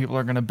 People are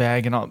going to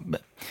beg and all,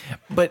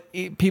 but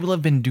people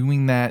have been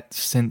doing that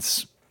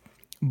since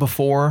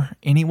before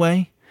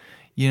anyway.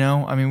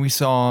 I mean,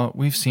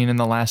 we've seen in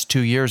the last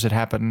 2 years it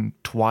happened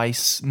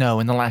twice. No,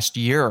 in the last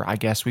year, I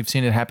guess we've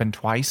seen it happen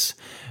twice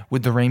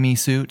with the Raimi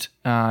suit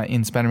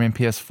in Spider-Man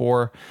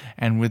PS4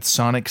 and with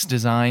Sonic's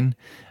design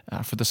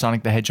for the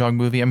Sonic the Hedgehog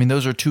movie. I mean,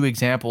 those are two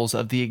examples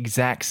of the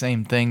exact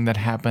same thing that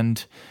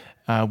happened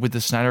with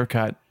the Snyder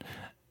Cut.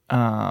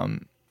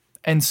 And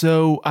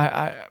so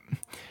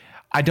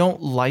I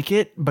don't like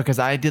it because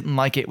I didn't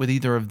like it with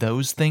either of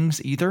those things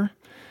either.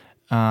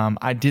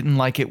 I didn't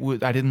like it.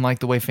 I didn't like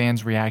the way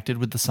fans reacted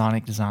with the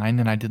Sonic design,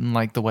 and I didn't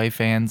like the way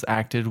fans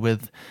acted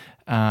with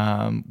the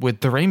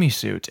Raimi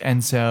suit.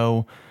 And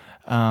so,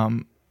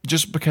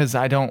 just because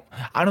I don't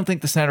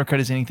think the Snyder Cut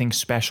is anything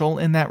special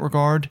in that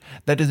regard,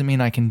 that doesn't mean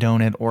I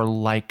condone it or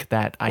like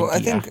that idea.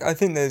 Well, I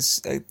think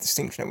there's a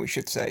distinction that we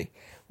should say,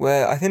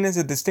 where I think there's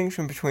a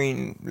distinction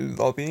between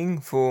lobbying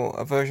for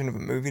a version of a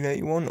movie that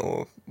you want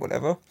or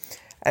whatever,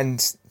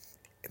 and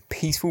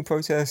peaceful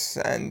protests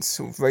and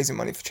sort of raising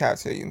money for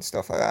charity and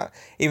stuff like that.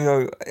 Even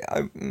though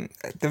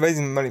the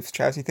raising money for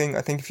charity thing,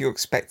 I think if you're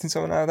expecting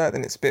something out of that,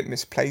 then it's a bit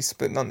misplaced,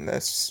 but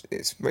nonetheless,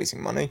 it's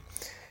raising money.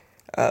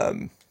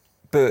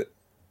 But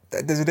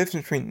there's a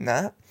difference between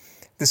that,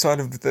 the side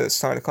of the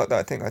Snyder Cut that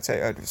I think I'd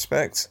say I'd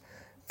respect,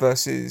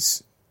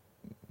 versus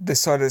the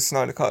side of the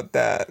Snyder Cut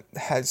that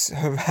has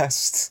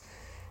harassed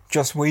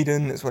Joss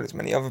Whedon, as well as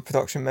many other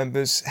production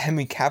members,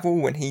 Henry Cavill,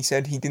 when he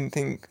said he didn't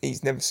think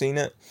he's never seen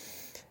it.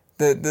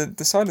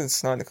 The side of the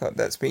Snyder Cut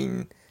that's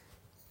been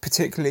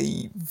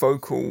particularly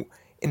vocal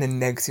in a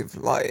negative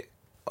light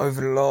over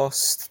the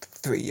last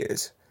 3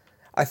 years.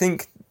 I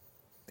think,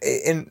 I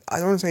don't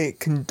want to say it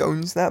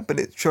condones that, but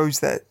it shows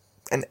that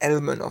an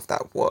element of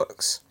that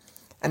works.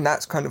 And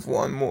that's kind of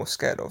what I'm more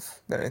scared of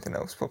than anything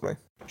else, probably.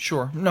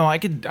 Sure. No, I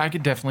could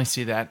definitely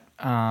see that.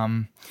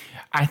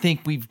 I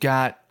think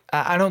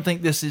I don't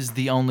think this is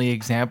the only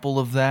example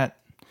of that,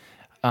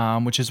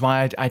 which is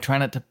why I try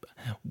not to.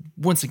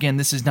 Once again,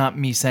 this is not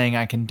me saying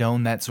I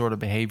condone that sort of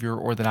behavior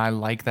or that I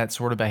like that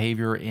sort of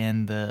behavior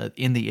in the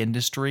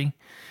industry.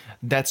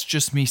 That's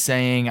just me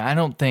saying I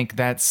don't think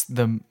that's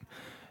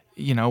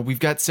we've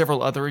got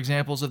several other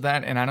examples of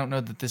that, and I don't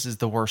know that this is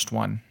the worst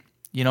one.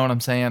 You know what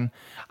I'm saying?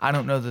 I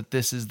don't know that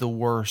this is the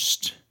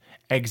worst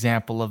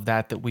example of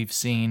that we've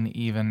seen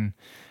even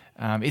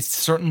It's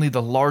certainly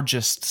the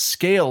largest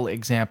scale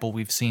example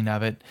we've seen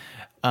of it,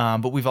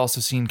 but we've also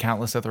seen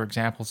countless other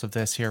examples of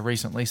this here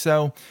recently.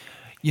 So,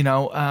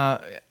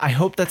 I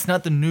hope that's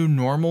not the new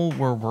normal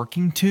we're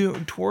working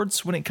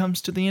towards when it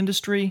comes to the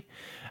industry,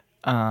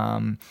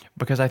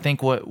 because I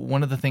think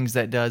one of the things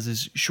that does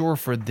is, sure,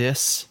 for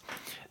this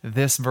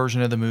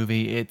version of the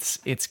movie,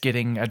 it's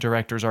getting a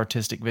director's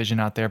artistic vision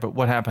out there, but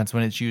what happens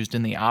when it's used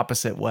in the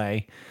opposite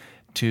way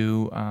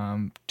to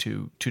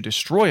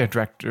destroy a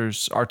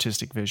director's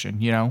artistic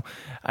vision?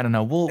 I don't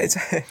know.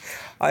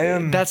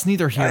 That's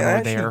neither here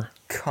nor there.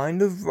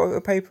 Kind of wrote a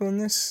paper on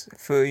this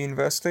for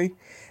university.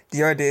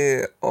 The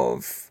idea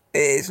of,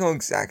 it's not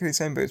exactly the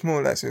same, but it's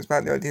more or less, it's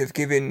about the idea of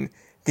giving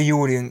the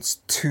audience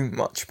too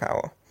much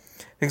power.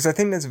 Because I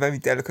think there's a very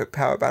delicate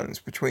power balance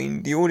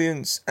between the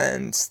audience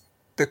and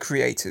the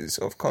creators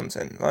of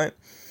content, right?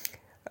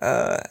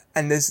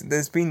 And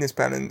there's been this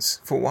balance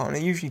for a while, and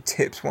it usually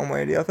tips one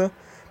way or the other.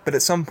 But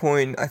at some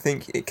point, I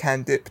think it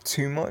can dip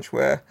too much,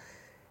 where,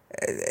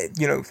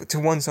 to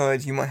one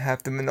side, you might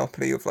have the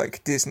monopoly of,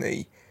 like,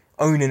 Disney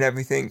owning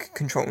everything,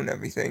 controlling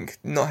everything,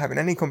 not having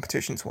any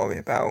competition to worry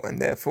about, and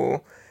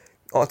therefore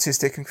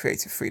artistic and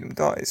creative freedom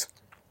dies.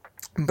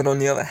 But on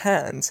the other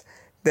hand,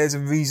 there's a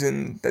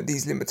reason that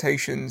these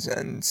limitations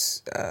and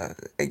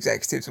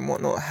executives and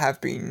whatnot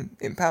have been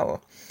in power.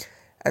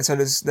 And so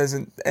there's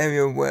an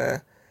area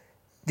where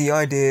the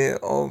idea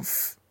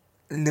of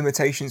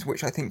limitations,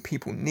 which I think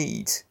people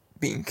need,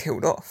 being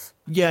killed off.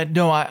 Yeah,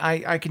 no,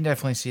 I can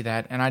definitely see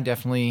that. And I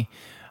definitely,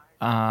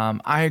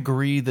 I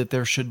agree that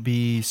there should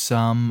be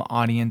some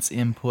audience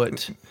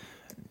input.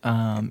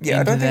 I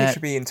don't think it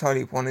should be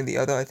entirely one or the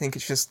other. I think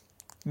it's just,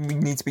 we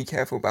need to be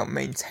careful about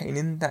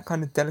maintaining that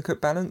kind of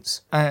delicate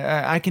balance.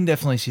 I can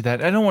definitely see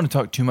that. I don't want to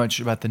talk too much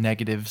about the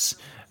negatives,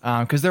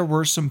 because there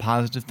were some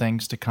positive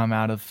things to come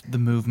out of the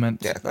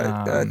movement. Yeah,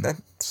 I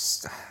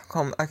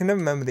can never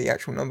remember the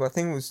actual number. I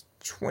think it was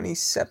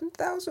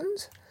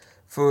 27,000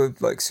 for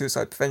like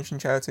suicide prevention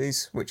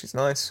charities, which is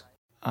nice.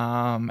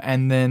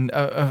 And then,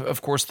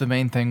 of course, the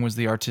main thing was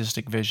the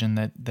artistic vision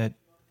that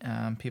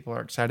people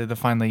are excited to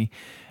finally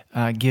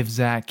give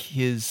Zach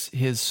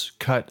his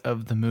cut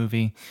of the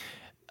movie.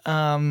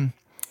 I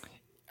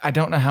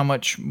don't know how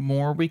much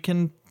more we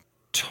can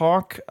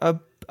talk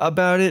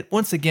about it.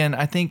 Once again,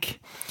 I think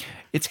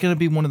it's going to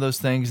be one of those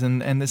things,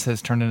 and this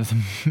has turned into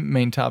the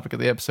main topic of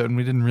the episode, and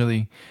we didn't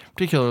really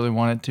particularly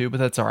want it to, but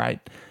that's all right.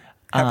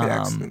 Happy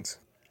accidents.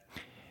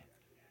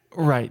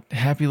 Right,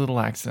 happy little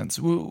accidents.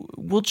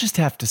 We'll just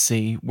have to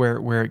see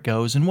where it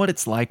goes and what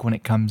it's like when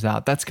it comes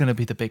out. That's going to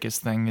be the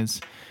biggest thing,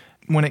 is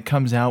when it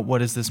comes out,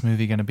 what is this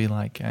movie going to be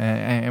like,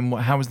 and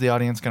how is the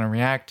audience going to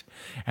react,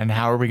 and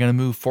how are we going to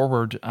move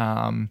forward?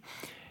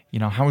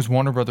 How is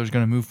Warner Brothers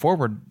going to move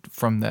forward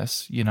from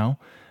this?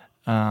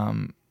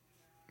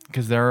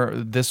 Because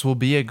this will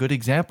be a good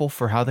example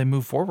for how they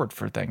move forward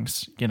for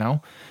things.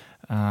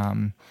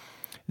 I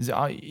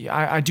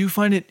do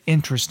find it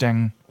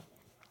interesting,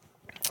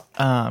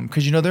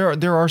 because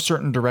there are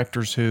certain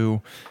directors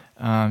who,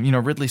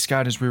 Ridley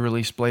Scott has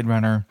re-released Blade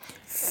Runner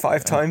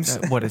 5 times.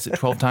 What is it,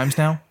 12 times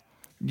now?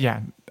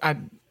 Yeah,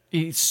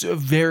 it's a high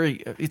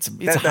number.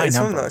 That's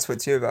something that I spoke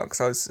to you about,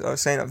 because I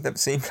was saying I've never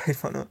seen Blade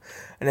Runner,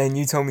 and then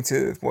you told me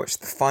to watch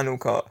the final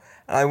cut,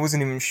 and I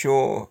wasn't even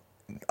sure.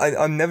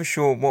 I'm never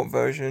sure what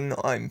version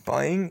I'm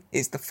buying.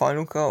 Is the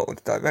final cut, or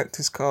the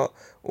director's cut,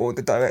 or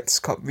the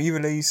director's cut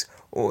re-release,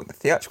 or the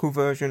theatrical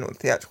version, or the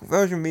theatrical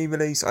version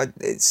re-release?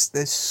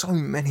 There's so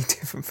many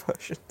different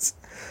versions.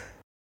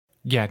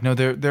 Yeah, no,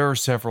 there are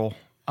several.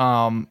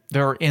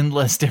 There are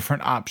endless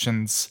different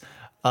options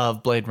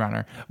of Blade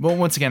Runner. But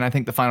once again, I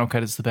think the final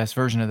cut is the best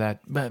version of that.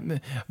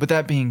 But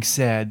that being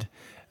said,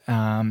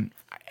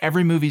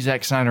 every movie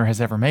Zack Snyder has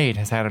ever made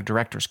has had a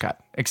director's cut,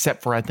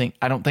 except for I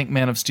don't think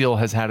Man of Steel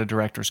has had a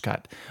director's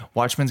cut.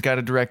 Watchmen's got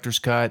a director's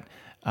cut.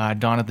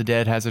 Dawn of the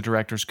Dead has a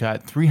director's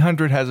cut.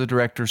 300 has a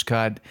director's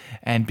cut,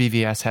 and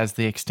BVS has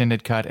the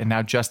extended cut, and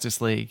now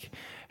Justice League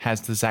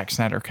has the Zack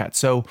Snyder cut.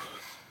 So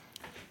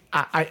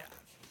I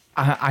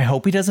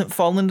hope he doesn't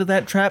fall into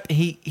that trap.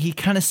 He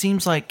kind of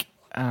seems like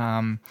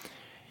a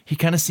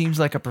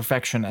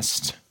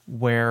perfectionist,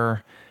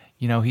 where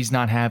he's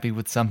not happy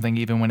with something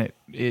even when it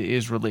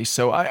is released.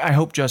 So I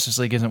hope Justice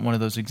League isn't one of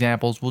those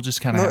examples. We'll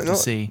just kind of have to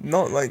see.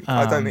 Not like,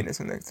 I don't mean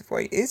this in a negative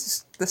way.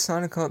 Is the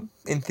Snyder Cut,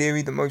 in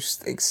theory, the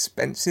most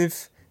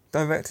expensive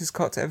director's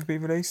cut to ever be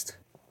released?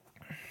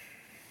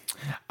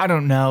 I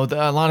don't know.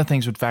 A lot of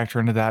things would factor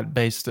into that,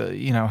 based,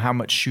 how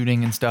much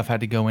shooting and stuff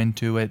had to go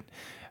into it.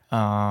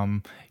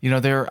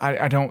 There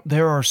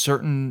are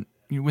certain,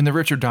 when the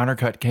Richard Donner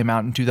cut came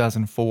out in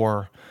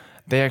 2004,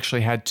 they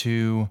actually had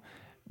to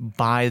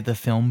buy the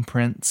film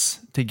prints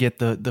to get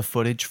the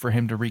footage for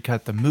him to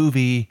recut the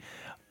movie.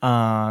 They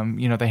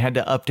had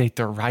to update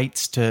their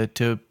rights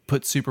to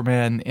put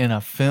Superman in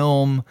a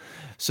film.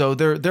 So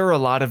there are a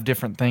lot of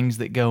different things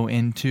that go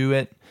into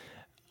it.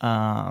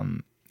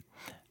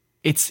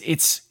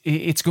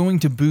 It's going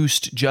to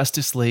boost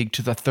Justice League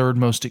to the 3rd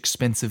most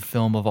expensive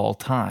film of all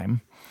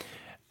time.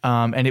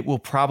 And it will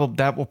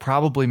that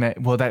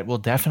will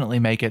definitely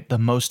make it the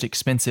most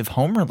expensive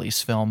home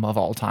release film of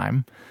all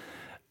time,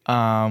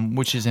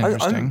 which is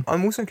interesting.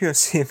 I'm also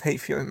curious to see if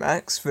HBO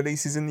Max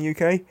releases in the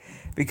UK,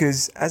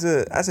 because as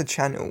a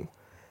channel,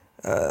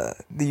 the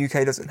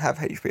UK doesn't have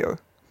HBO.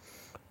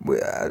 We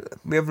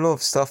have a lot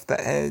of stuff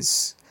that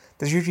has.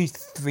 There's usually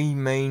three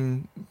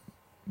main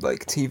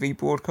like TV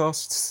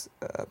broadcasts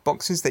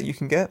boxes that you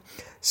can get: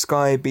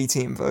 Sky,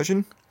 BT, and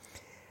Virgin.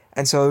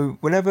 And so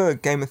whenever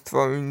Game of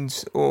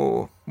Thrones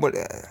or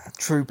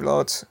True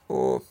Blood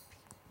or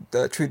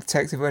the True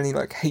Detective or any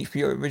like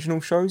HBO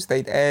original shows,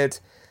 they'd aired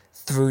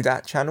through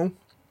that channel.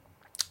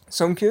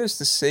 So I'm curious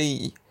to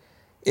see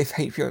if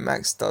HBO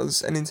Max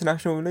does an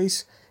international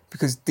release,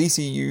 because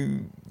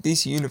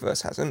DC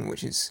Universe hasn't,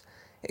 which is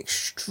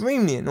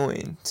extremely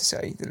annoying to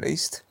say the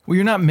least. Well,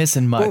 you're not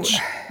missing much.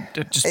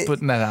 Just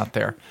putting that out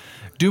there.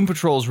 Doom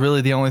Patrol is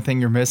really the only thing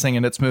you're missing,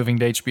 and it's moving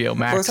to HBO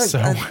Max. So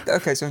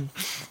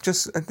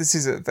this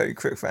is a very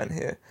quick rant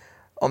here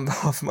on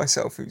behalf of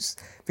myself, who's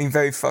been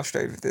very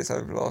frustrated with this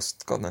over the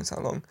last God knows how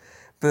long.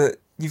 But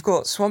you've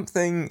got Swamp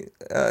Thing,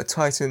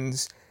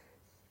 Titans,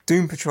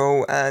 Doom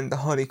Patrol, and the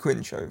Harley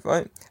Quinn show,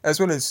 right? As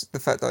well as the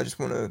fact that I just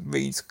want to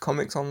read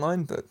comics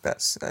online, but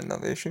that's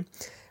another issue.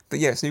 But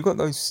yeah, so you've got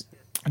those.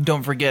 And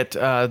don't forget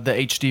the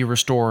HD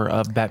restore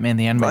of Batman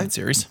the Animated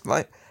Series.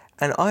 Right,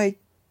 and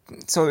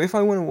so if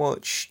I want to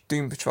watch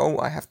Doom Patrol,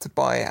 I have to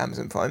buy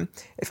Amazon Prime.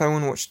 If I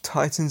want to watch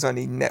Titans, I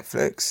need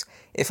Netflix.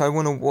 If I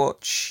want to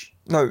watch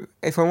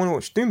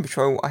Doom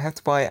Patrol, I have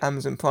to buy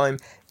Amazon Prime,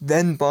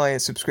 then buy a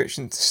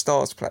subscription to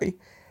Stars Play.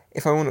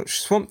 If I want to watch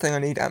Swamp Thing, I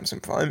need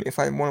Amazon Prime. If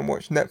I want to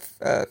watch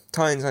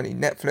Titans, I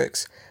need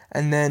Netflix.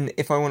 And then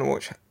if I want to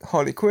watch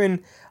Harley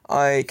Quinn,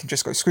 I can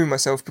just go screw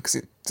myself because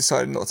it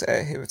decided not to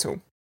air here at all.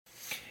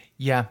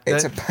 Yeah.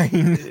 It's a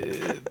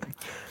pain.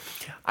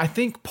 I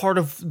think part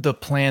of the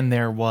plan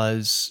there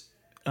was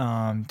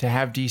to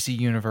have DC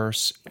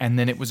Universe, and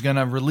then it was going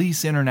to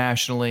release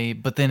internationally,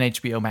 but then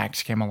HBO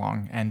Max came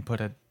along and put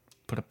a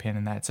pin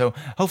in that. So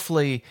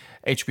hopefully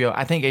I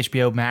think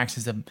HBO Max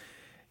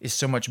is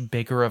so much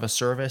bigger of a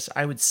service.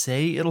 I would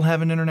say it'll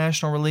have an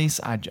international release.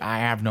 I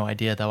have no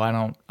idea though. I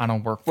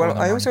don't work for them.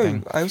 I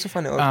also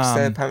find it odd because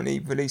they're apparently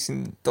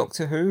releasing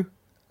Doctor Who.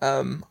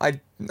 I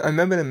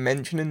remember them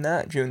mentioning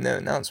that during their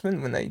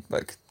announcement when they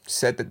like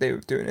said that they were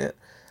doing it.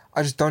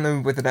 I just don't know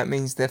whether that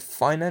means they're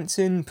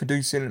financing,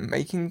 producing, and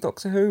making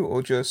Doctor Who,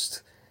 or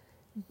just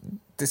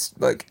this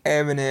like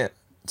airing it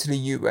to the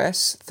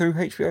US through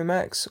HBO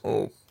Max,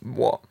 or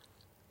what.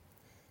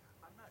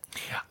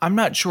 I'm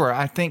not sure.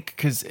 I think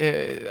because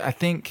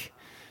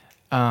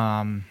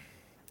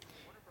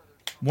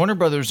Warner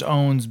Brothers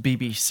owns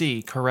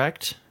BBC,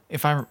 correct?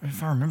 If I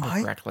remember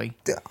correctly.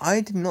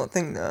 I did not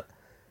think that.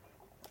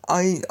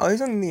 I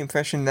was under the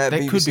impression that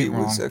BBC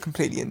was a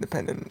completely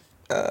independent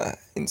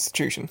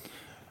institution.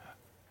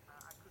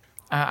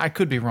 I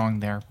could be wrong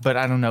there, but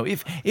I don't know.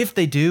 If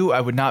they do, I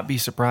would not be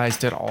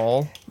surprised at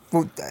all.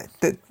 Well,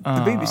 the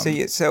BBC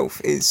itself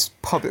is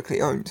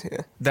publicly owned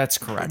here. That's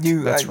correct.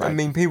 That's right. I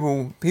mean,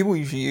 people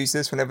usually use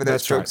this whenever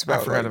there's jokes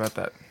about. I forgot about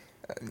that.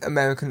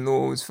 American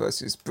laws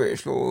versus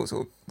British laws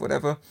or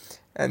whatever,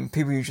 and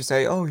people usually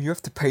say, "Oh, you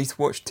have to pay to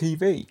watch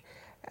TV,"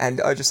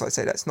 and I just like to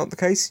say that's not the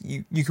case.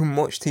 You can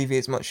watch TV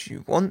as much as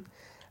you want.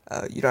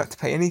 You don't have to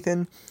pay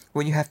anything.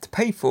 What you have to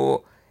pay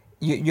for.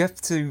 You have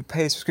to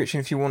pay a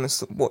subscription if you want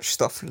to watch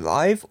stuff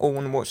live or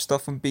want to watch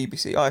stuff on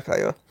BBC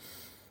iPlayer.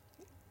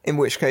 In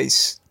which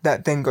case,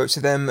 that then goes to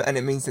them, and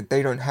it means that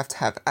they don't have to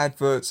have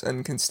adverts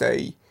and can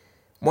stay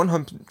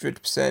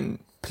 100%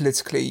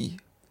 politically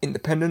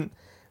independent.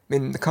 I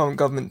mean, the current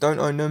government don't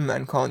own them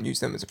and can't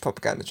use them as a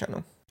propaganda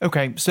channel.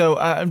 Okay, so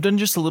I've done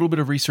just a little bit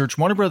of research.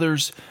 Warner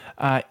Brothers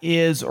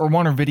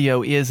Warner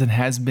Video is and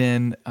has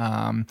been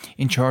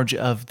in charge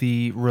of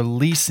the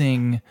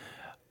releasing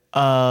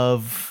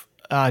of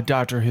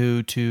Doctor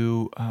Who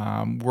to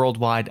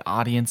worldwide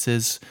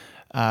audiences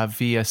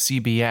via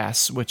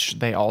CBS, which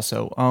they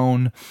also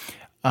own.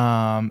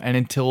 And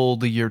until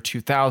the year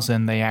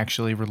 2000, they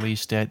actually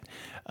released it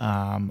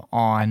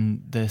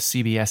on the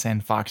CBS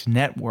and Fox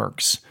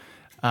networks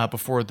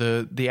before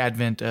the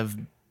advent of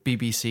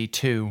BBC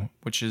Two,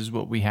 which is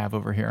what we have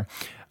over here.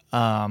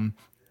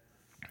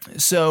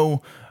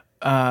 So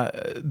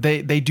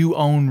they do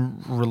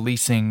own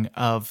releasing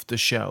of the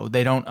show.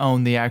 They don't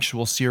own the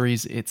actual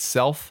series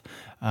itself.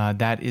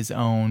 That is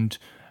owned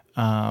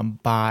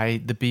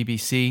by the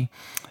BBC.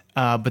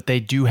 But they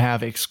do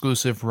have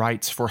exclusive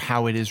rights for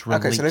how it is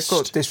released. Okay, so they've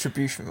got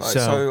distribution rights.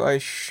 So I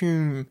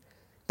assume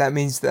that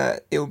means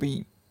that it'll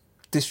be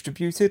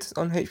distributed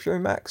on HBO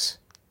Max?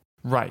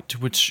 Right,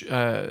 which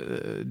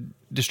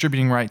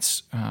distributing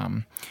rights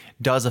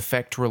does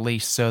affect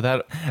release. So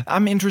that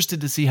I'm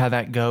interested to see how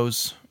that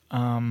goes.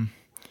 I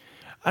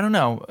don't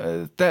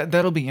know.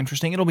 That'll be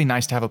interesting. It'll be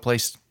nice to have a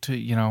place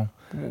to,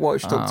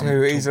 watch Doctor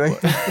Who easily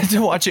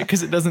to watch it,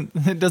 because it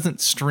doesn't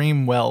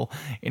stream well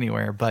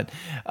anywhere. But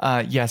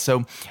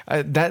so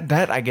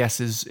that I guess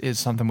is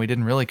something we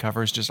didn't really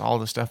cover, is just all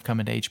the stuff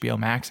coming to HBO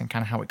Max and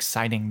kind of how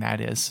exciting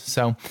that is.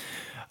 So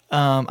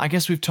I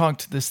guess we've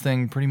talked this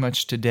thing pretty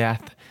much to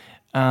death.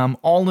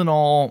 All in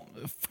all,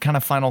 kind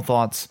of final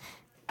thoughts.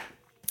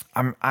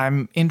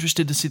 I'm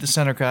interested to see the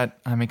center cut.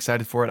 I'm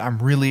excited for it. I'm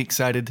really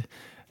excited.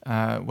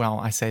 Well,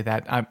 I say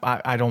that.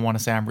 I don't want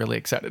to say I'm really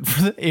excited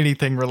for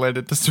anything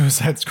related to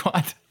Suicide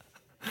Squad.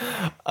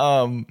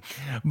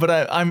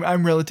 But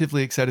I'm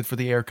relatively excited for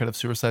the air cut of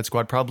Suicide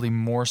Squad, probably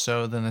more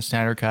so than the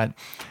Snyder cut.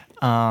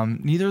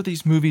 Neither of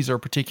these movies are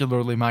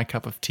particularly my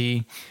cup of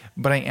tea,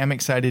 but I am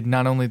excited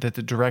not only that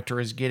the director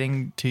is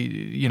getting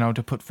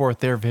to put forth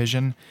their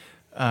vision,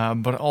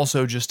 but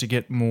also just to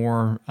get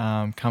more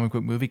comic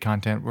book movie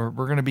content. We're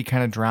going to be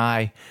kind of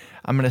dry.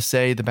 I'm going to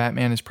say the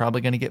Batman is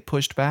probably going to get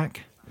pushed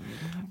back.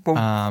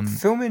 Well,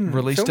 filming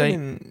date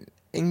in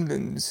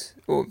England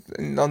or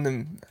in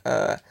London,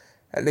 at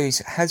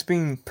least, has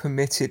been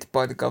permitted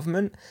by the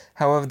government.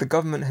 However, the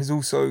government has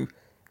also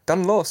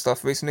done a lot of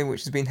stuff recently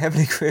which has been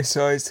heavily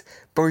criticised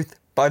both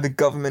by the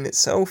government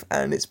itself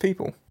and its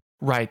people.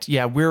 Right.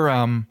 Yeah, we're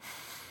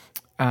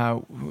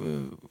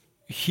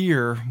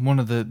here, one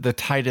of the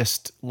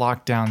tightest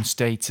lockdown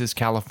states is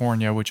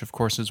California, which of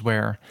course is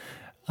where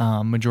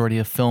majority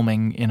of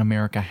filming in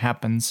America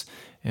happens.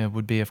 It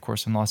would be, of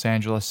course, in Los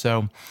Angeles.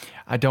 So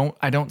I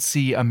don't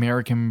see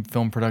American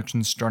film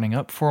production starting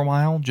up for a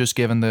while, just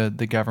given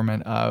the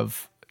government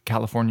of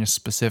California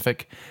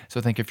specific. So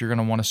I think if you're going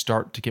to want to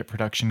start to get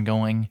production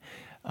going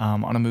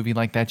on a movie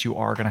like that, you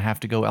are going to have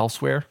to go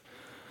elsewhere.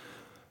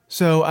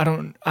 So I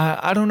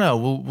don't know.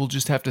 We'll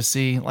just have to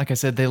see. Like I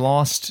said, they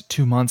lost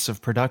 2 months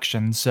of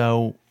production,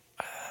 so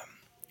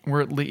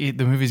the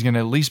movie's going to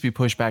at least be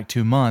pushed back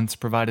 2 months,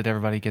 provided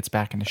everybody gets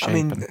back into shape. I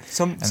mean,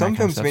 some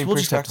films have been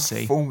pushed back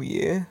a full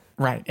year.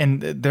 Right,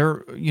 and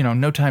they're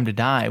No Time to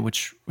Die,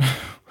 which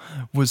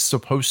was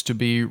supposed to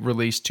be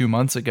released 2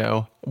 months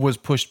ago, was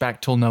pushed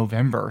back till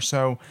November.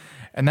 So,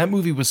 and that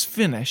movie was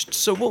finished.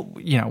 So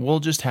we'll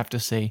just have to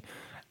see.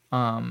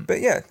 But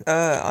yeah,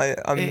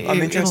 I'm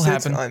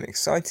interested. I'm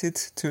excited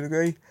to a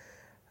degree,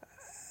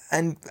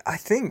 and I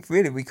think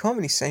really we can't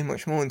really say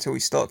much more until we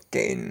start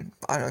getting.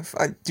 I don't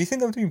know. Do you think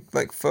there'll be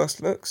like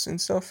first looks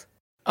and stuff?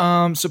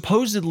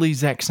 Supposedly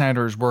Zack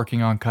Snyder is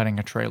working on cutting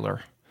a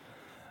trailer.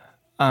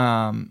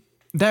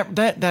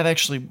 That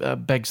actually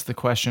begs the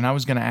question I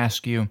was going to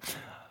ask you.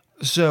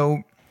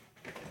 So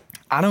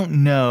I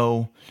don't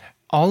know.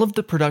 All of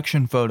the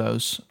production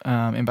photos,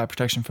 and by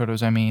production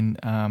photos I mean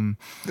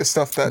the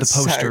stuff that the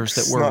posters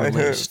that were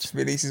released.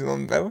 Releases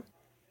on Bella?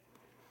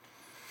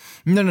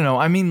 No.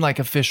 I mean like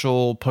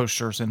official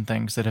posters and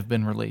things that have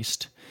been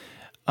released.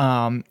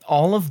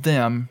 All of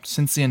them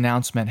since the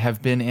announcement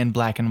have been in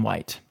black and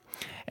white.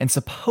 And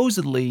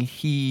supposedly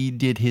he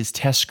did his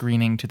test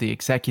screening to the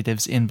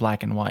executives in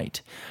black and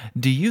white.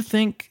 Do you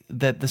think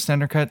that the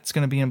Snyder Cut's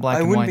going to be in black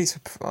and white? I wouldn't be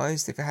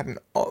surprised if it had an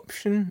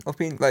option of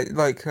being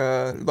like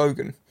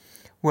Logan,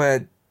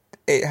 where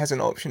it has an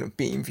option of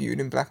being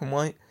viewed in black and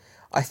white.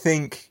 I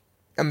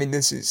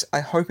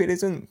hope it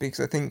isn't,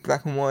 because I think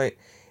black and white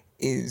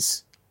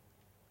is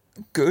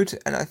good,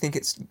 and I think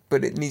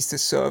but it needs to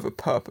serve a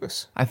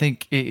purpose. I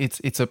think it's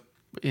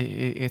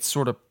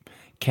sort of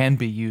can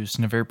be used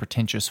in a very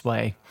pretentious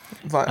way.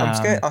 Right, I'm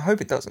scared. I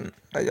hope it doesn't.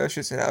 I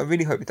should say that. I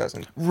really hope it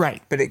doesn't.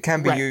 Right. But it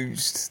can be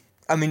used.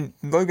 I mean,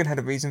 Logan had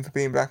a reason for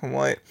being black and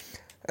white.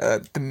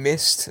 The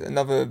Mist,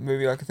 another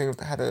movie I can think of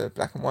that had a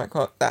black and white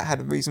cut, that had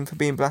a reason for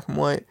being black and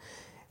white.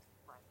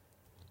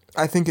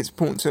 I think it's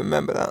important to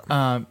remember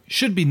that.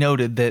 Should be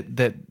noted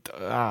that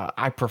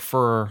I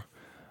prefer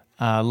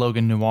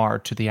Logan Noir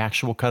to the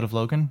actual cut of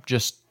Logan,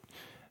 just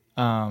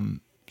so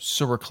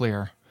we're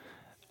clear.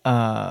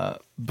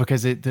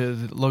 Because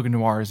the Logan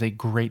Noir is a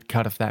great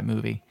cut of that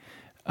movie.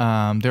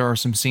 There are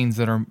some scenes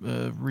that are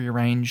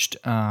rearranged,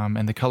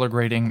 and the color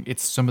grading,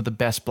 it's some of the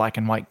best black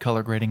and white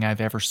color grading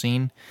I've ever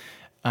seen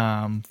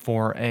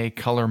for a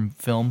color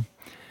film.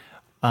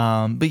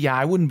 But yeah,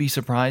 I wouldn't be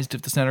surprised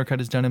if the Snyder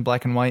Cut is done in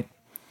black and white.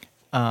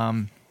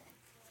 But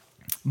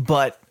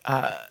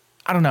I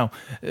don't know.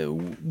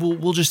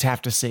 We'll just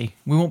have to see.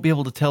 We won't be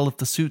able to tell if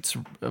the suit's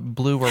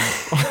blue or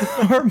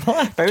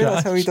black. Maybe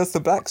that's how he does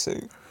the black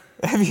suit.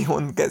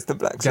 Everyone gets the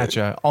black suit.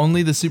 Gotcha.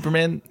 Only the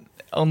Superman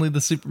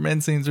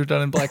scenes are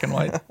done in black and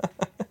white.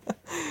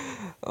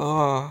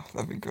 Oh,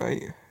 that'd be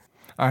great.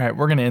 All right,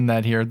 we're gonna end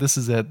that here. This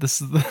is it.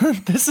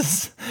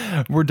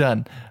 We're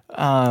done.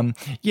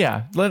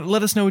 Yeah,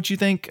 let us know what you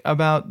think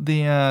about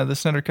the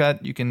Snyder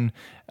Cut. You can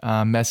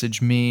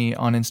message me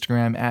on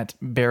Instagram at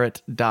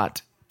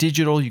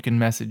barrett.digital. You can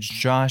message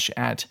Josh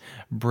at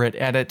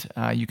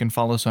BritEdit. You can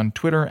follow us on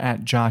Twitter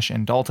at Josh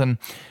and Dalton.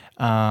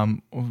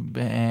 And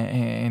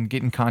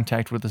get in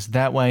contact with us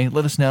that way.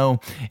 Let us know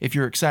if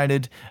you're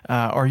excited.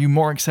 Are you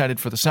more excited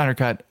for the Snyder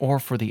Cut or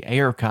for the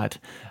air cut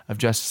of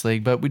Justice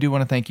League? But we do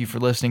want to thank you for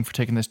listening, for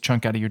taking this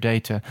chunk out of your day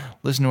to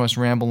listen to us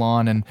ramble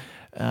on and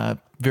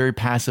very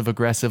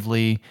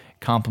passive-aggressively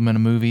compliment a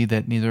movie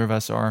that neither of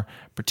us are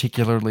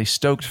particularly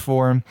stoked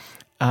for.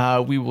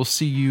 We will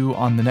see you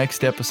on the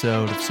next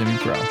episode of Semi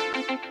Pro.